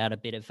of built out a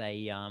bit of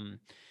a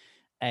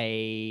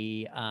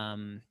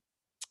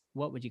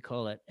what would you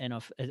call it? And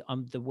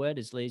the word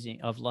is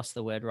losing. I've lost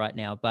the word right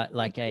now, but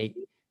like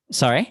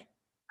sorry.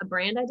 A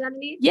brand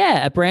identity.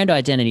 Yeah, a brand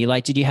identity.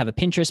 Like, did you have a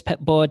Pinterest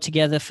board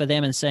together for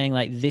them and saying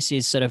like, this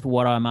is sort of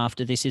what I'm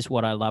after. This is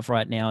what I love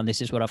right now, and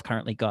this is what I've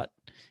currently got.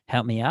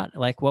 Help me out.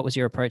 Like, what was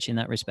your approach in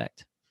that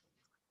respect?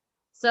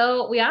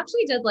 So we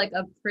actually did like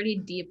a pretty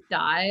deep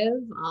dive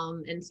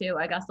into,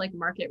 I guess, like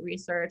market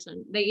research,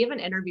 and they even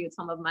interviewed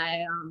some of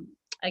my,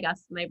 I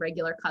guess, my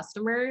regular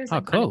customers Oh,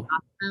 and kind of cool.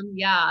 asked them,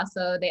 yeah.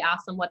 So they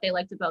asked them what they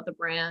liked about the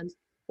brand,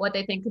 what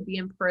they think could be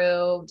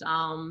improved.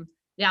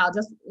 Yeah,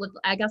 just with,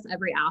 I guess,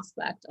 every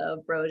aspect of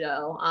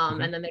Brodo.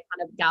 hmm And then they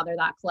kind of gathered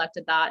that,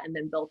 collected that, and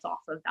then built off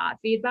of that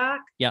feedback.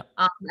 Yeah.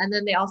 And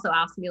then they also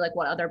asked me like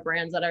what other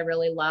brands that I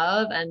really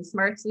love, and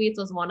Smart Sweets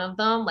was one of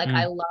them. Like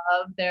I Mm.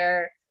 love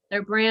their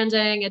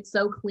branding. It's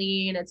so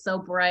clean, it's so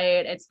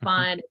bright, it's hmm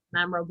fun, it's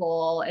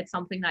memorable. It's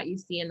something that you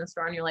see in the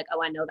store and you're like,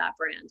 oh, I know that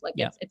brand. Like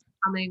Yeah. it's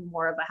becoming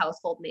more of a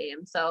household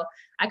name. So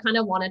I kind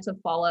of wanted to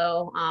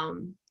follow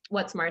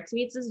what Smart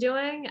Sweets is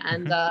doing.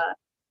 And hmm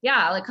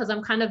yeah, like because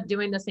I'm kind of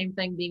doing the same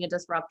thing, being a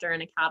disruptor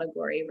in a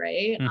category,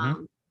 right?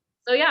 hmm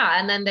So yeah,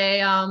 and then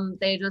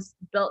they just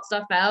built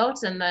stuff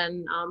out and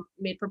then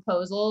made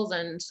proposals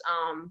and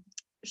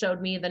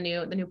showed me the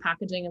new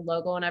packaging and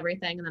logo and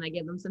everything, and then I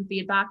gave them some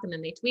feedback and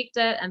then they tweaked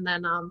it, and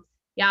then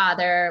yeah,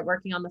 they're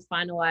working on the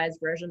finalized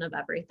version of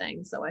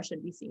everything, so I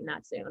should be seeing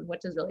that soon,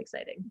 which is really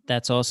exciting.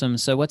 That's awesome.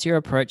 So, what's your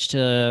approach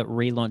to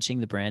relaunching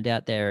the brand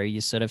out there? Are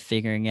you sort of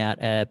figuring out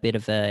a bit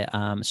of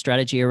a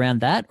strategy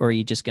around that, or are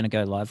you just going to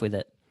go live with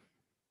it?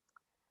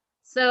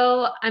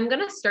 So I'm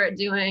gonna start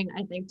doing,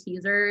 I think,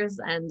 teasers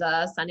and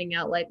sending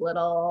out like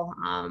little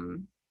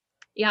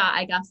yeah,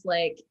 I guess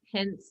like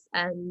hints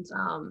and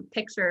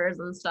pictures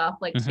and stuff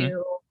like hmm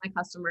to my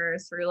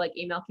customers through like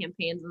email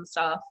campaigns and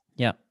stuff.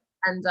 Yeah.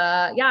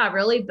 and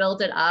really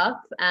build it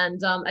up.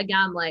 And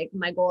again, like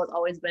my goal has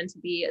always been to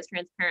be as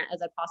transparent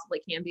as I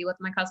possibly can be with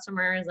my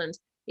customers. And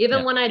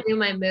even when I do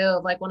my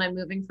move, like when I'm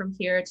moving from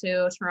here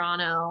to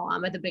Toronto,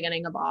 at the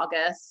beginning of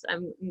August,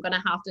 I'm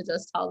gonna have to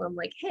just tell them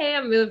like, hey,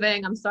 I'm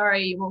moving. I'm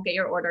sorry, you won't get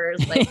your orders.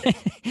 Like,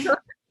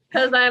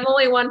 because I'm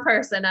only one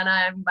person and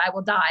I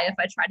will die if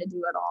I try to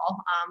do it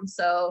all.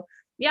 So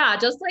yeah,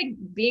 just like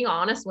being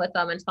honest with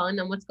them and telling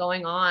them what's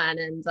going on.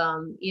 And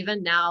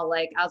even now,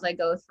 like as I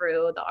go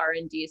through the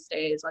R&D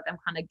stage, like I'm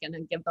kind of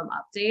gonna give them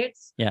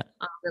updates,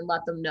 and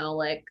let them know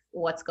like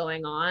what's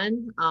going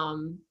on.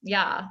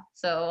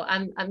 So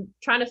I'm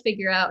trying to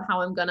figure out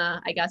how I'm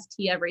gonna, I guess,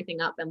 tee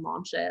everything up and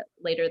launch it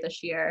later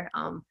this year.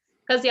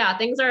 Because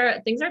things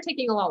are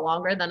taking a lot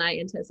longer than I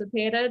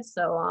anticipated.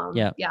 So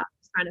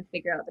trying to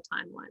figure out the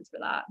timelines for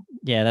that.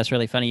 Yeah, that's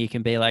really funny. You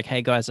can be like,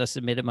 hey guys, I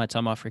submitted my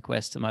time off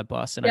request to my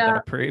boss and I got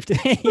approved.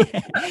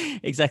 Yeah,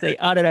 exactly.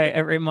 I don't know. It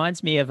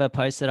reminds me of a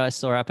post that I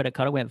saw up and it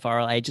kind of went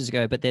viral ages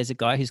ago, but there's a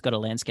guy who's got a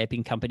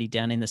landscaping company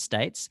down in the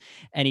States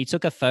and he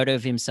took a photo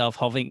of himself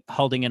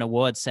holding an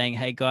award saying,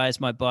 hey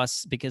guys, my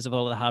boss, because of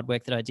all the hard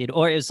work that I did,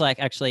 or it was like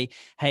actually,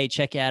 hey,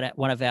 check out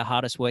one of our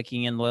hardest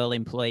working and loyal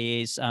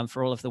employees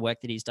for all of the work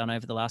that he's done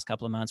over the last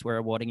couple of months. We're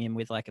awarding him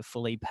with like a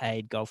fully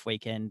paid golf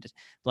weekend,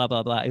 blah,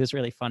 blah, blah. It was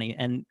really funny.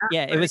 And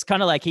yeah, it was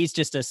kind of like he's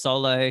just a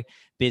solo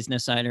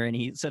business owner and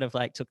he sort of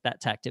like took that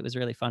tact. It was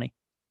really funny.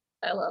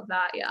 I love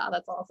that. Yeah,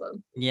 that's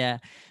awesome. Yeah.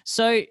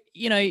 So,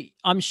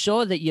 I'm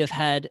sure that you've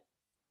had,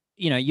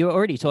 you're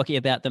already talking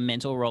about the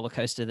mental roller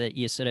coaster that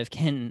you sort of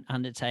can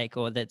undertake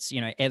or that's,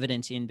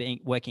 evident in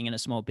working in a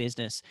small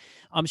business.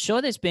 I'm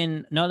sure there's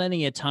been not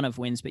only a ton of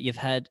wins, but you've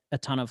had a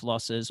ton of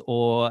losses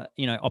or,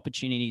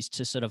 opportunities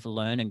to sort of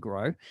learn and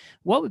grow.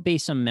 What would be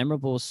some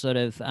memorable sort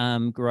of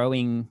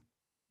growing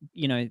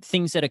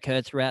things that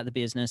occurred throughout the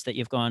business that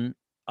you've gone,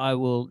 I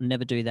will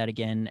never do that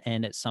again.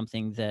 And it's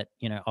something that,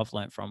 I've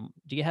learned from.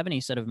 Do you have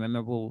any sort of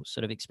memorable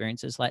sort of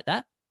experiences like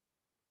that?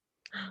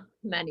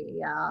 Many,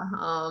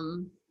 yeah.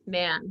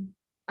 Man,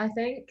 I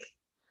think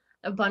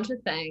a bunch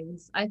of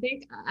things. I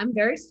think I'm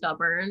very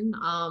stubborn.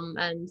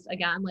 And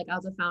again, like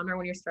as a founder,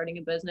 when you're starting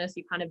a business,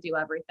 you kind of do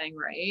everything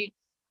right.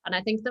 And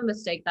I think the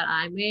mistake that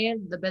I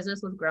made, the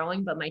business was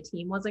growing, but my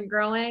team wasn't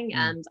growing.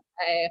 And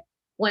I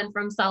went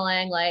from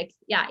selling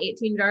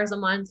 18 jars a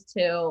month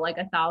to like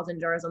 1,000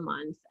 jars a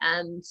month.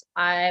 And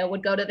I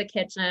would go to the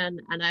kitchen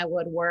and I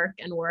would work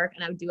and work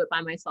and I would do it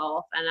by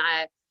myself. And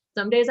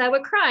some days I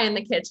would cry in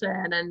the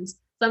kitchen and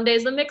some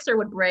days the mixer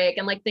would break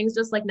and like things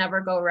just like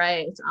never go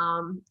right.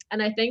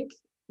 And I think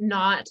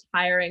not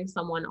hiring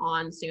someone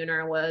on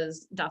sooner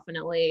was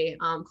definitely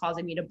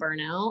causing me to burn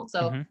out.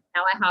 So now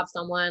I have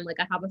someone, like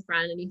I have a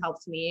friend and he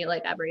helps me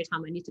like every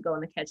time I need to go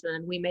in the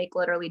kitchen. We make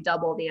literally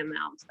double the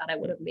amount that I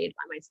would have made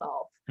by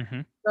myself.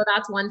 So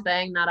that's one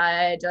thing that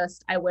I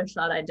wish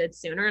that I did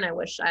sooner and I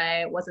wish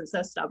I wasn't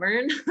so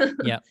stubborn.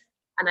 Yeah.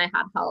 And I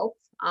had help.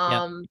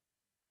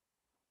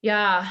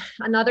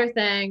 Another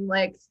thing,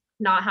 like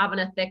not having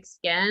a thick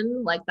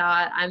skin like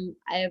that.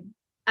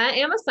 I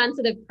am a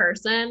sensitive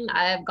person.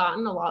 I've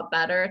gotten a lot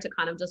better to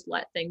kind of just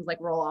let things like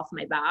roll off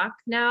my back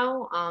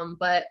now.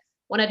 But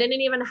when I didn't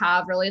even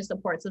have really a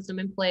support system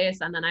in place,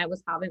 and then I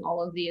was having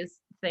all of these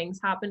things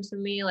happen to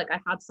me, like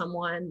I had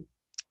someone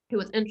who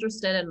was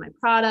interested in my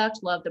product,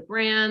 loved the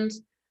brand,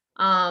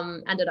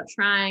 ended up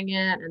trying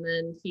it, and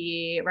then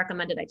he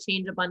recommended I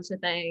change a bunch of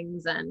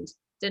things and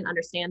didn't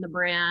understand the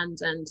brand.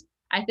 And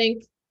I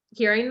think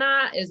hearing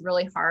that is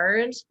really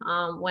hard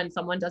when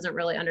someone doesn't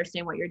really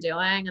understand what you're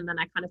doing. And then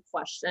I kind of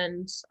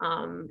questioned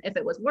if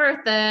it was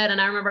worth it.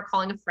 And I remember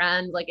calling a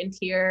friend like in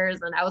tears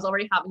and I was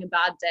already having a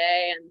bad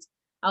day. And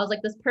I was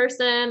like, this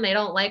person, they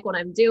don't like what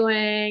I'm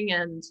doing.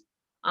 And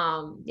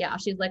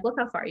she's like, look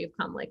how far you've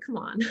come. Like, come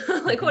on,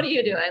 like, what are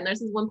you doing?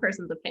 There's this one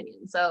person's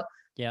opinion. So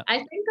yeah, I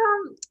think,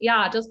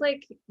 just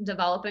like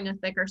developing a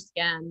thicker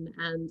skin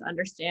and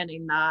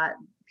understanding that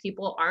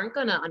people aren't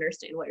going to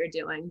understand what you're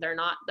doing. There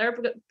are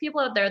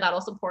people out there that'll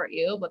support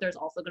you, but there's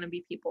also going to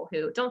be people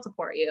who don't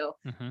support you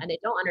and they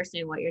don't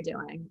understand what you're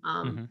doing.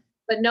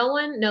 But no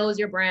one knows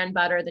your brand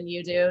better than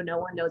you do. No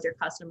one knows your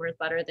customers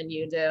better than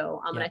you do.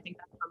 And I think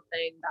that's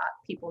something that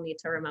people need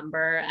to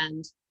remember.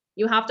 And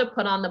you have to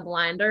put on the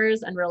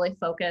blinders and really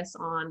focus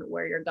on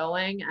where you're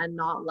going and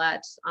not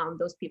let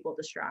those people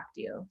distract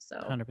you. So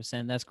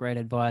 100%. That's great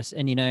advice.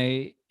 And,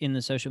 in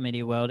the social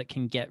media world, it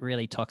can get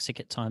really toxic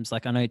at times.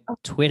 Like I know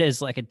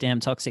Twitter's like a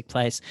damn toxic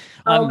place.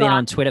 I haven't been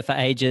on Twitter for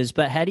ages,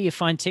 but how do you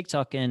find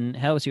TikTok and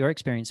how has your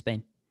experience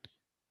been?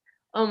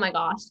 Oh my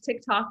gosh,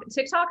 TikTok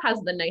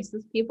has the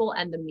nicest people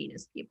and the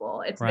meanest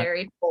people. It's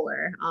very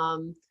polar.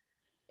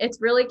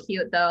 It's really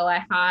cute though.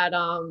 I had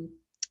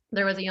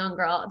there was a young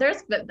girl.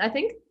 I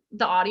think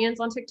the audience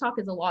on TikTok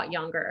is a lot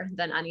younger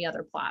than any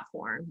other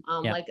platform.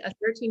 Like a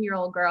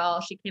 13-year-old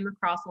girl, she came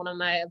across one of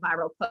my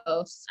viral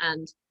posts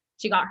and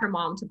she got her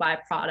mom to buy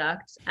a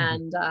product.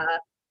 And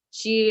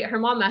her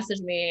mom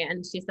messaged me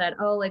and she said,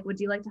 oh, like, would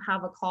you like to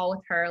have a call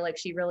with her? Like,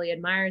 she really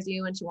admires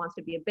you and she wants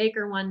to be a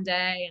baker one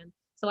day. And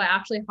So I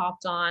actually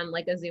hopped on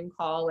like a Zoom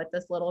call with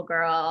this little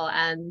girl,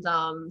 and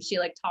she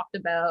like talked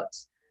about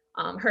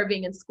her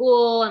being in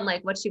school and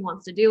like what she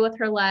wants to do with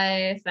her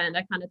life. And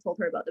I kind of told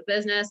her about the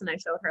business, and I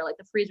showed her like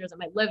the freezers in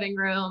my living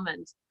room.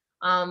 And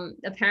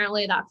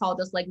apparently that call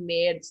just like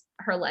made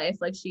her life,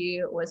 like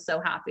she was so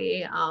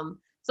happy.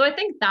 So I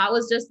think that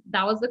was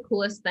the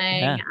coolest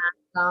thing. Yeah.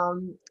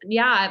 And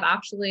yeah, I've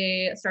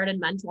actually started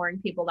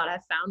mentoring people that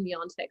have found me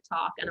on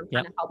TikTok, and I'm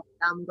kind of helping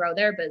them grow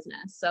their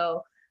business.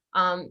 So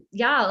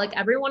yeah, like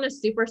everyone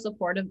is super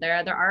supportive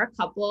there. There are a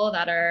couple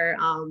that are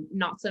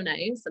not so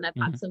nice, and I've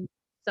had some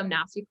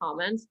nasty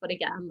comments, but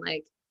again,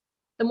 like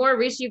the more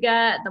reach you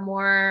get, the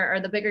more,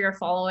 or the bigger your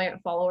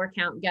follower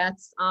count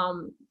gets,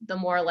 the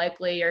more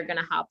likely you're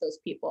gonna have those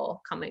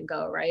people come and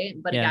go, right?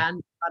 But again,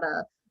 you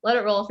gotta let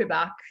it roll off your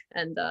back,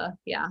 and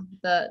yeah,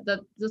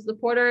 the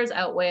supporters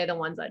outweigh the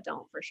ones that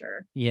don't, for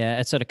sure. Yeah,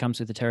 it sort of comes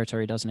with the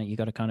territory, doesn't it? You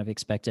got to kind of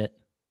expect it.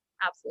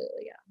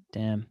 Absolutely, yeah.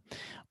 Damn.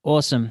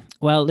 Awesome.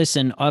 Well,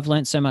 listen, I've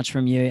learned so much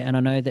from you, and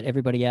I know that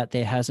everybody out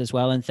there has as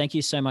well. And thank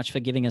you so much for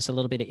giving us a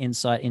little bit of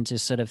insight into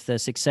sort of the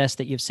success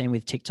that you've seen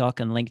with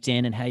TikTok and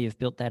LinkedIn, and how you've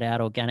built that out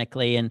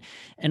organically, and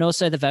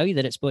also the value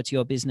that it's brought to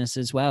your business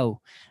as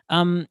well.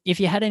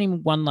 If you had any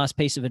one last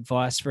piece of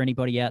advice for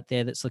anybody out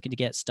there that's looking to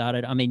get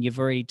started, I mean, you've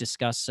already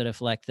discussed sort of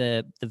like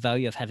the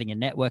value of having a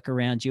network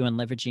around you and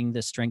leveraging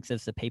the strength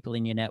of the people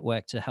in your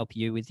network to help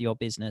you with your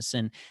business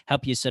and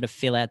help you sort of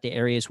fill out the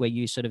areas where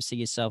you sort of see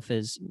yourself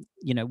as,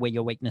 where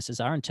your weaknesses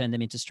are, and turn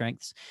them into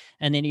strengths.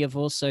 And then you've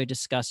also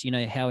discussed,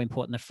 how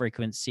important the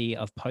frequency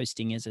of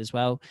posting is as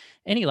well.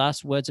 Any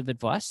last words of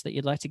advice that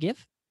you'd like to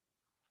give?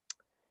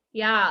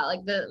 Yeah,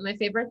 like my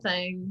favorite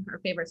thing, or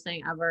favorite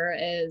saying ever,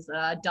 is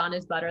done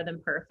is better than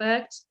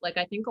perfect. Like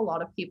I think a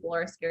lot of people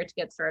are scared to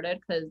get started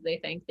because they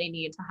think they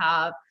need to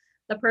have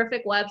the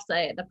perfect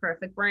website, the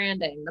perfect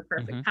branding, the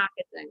perfect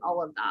packaging,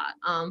 all of that.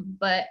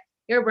 But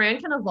your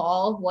brand can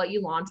evolve. What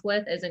you launch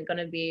with isn't going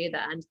to be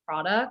the end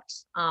product.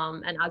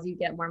 And as you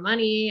get more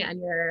money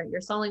and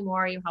you're selling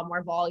more, you have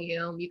more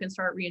volume, you can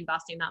start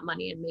reinvesting that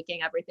money and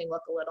making everything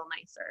look a little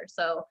nicer.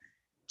 So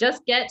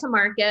just get to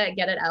market,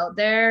 get it out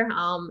there.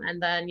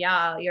 And then,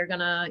 yeah, you're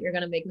gonna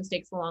make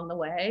mistakes along the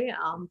way.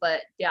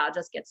 But yeah,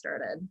 just get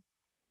started.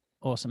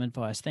 Awesome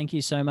advice. Thank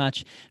you so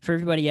much. For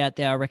everybody out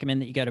there, I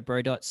recommend that you go to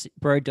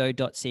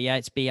brodough.ca.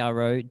 It's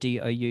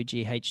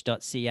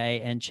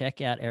BRODOUGH.ca, and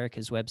check out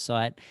Erica's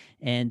website.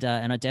 And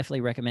I definitely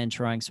recommend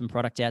trying some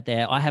product out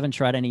there. I haven't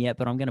tried any yet,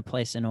 but I'm going to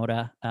place an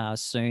order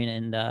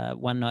soon. And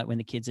one night when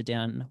the kids are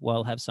down, well,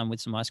 I'll have some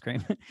with some ice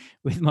cream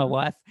with my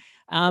wife.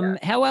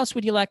 How else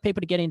would you like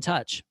people to get in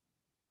touch?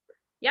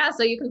 Yeah,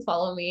 so you can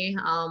follow me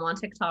on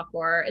TikTok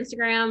or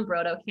Instagram,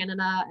 Brodo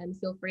Canada, and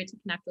feel free to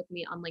connect with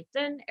me on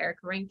LinkedIn,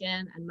 Erica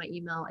Rankin, and my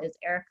email is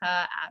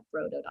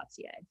erica@brodo.ca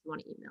if you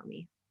want to email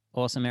me.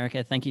 Awesome,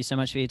 Erica. Thank you so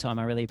much for your time.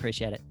 I really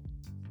appreciate it.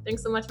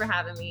 Thanks so much for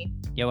having me.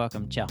 You're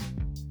welcome. Ciao.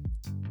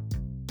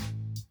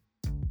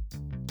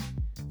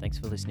 Thanks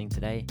for listening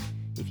today.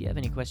 If you have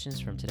any questions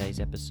from today's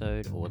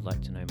episode, or would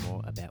like to know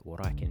more about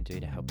what I can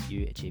do to help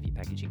you achieve your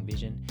packaging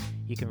vision,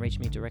 you can reach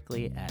me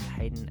directly at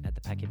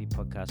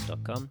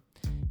hayden@thepackheavypodcast.com.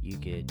 You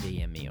could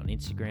DM me on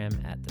Instagram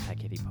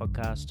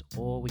 @thepackheavypodcast,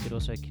 or we could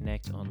also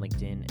connect on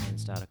LinkedIn and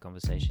start a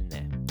conversation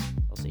there.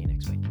 I'll see you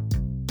next week.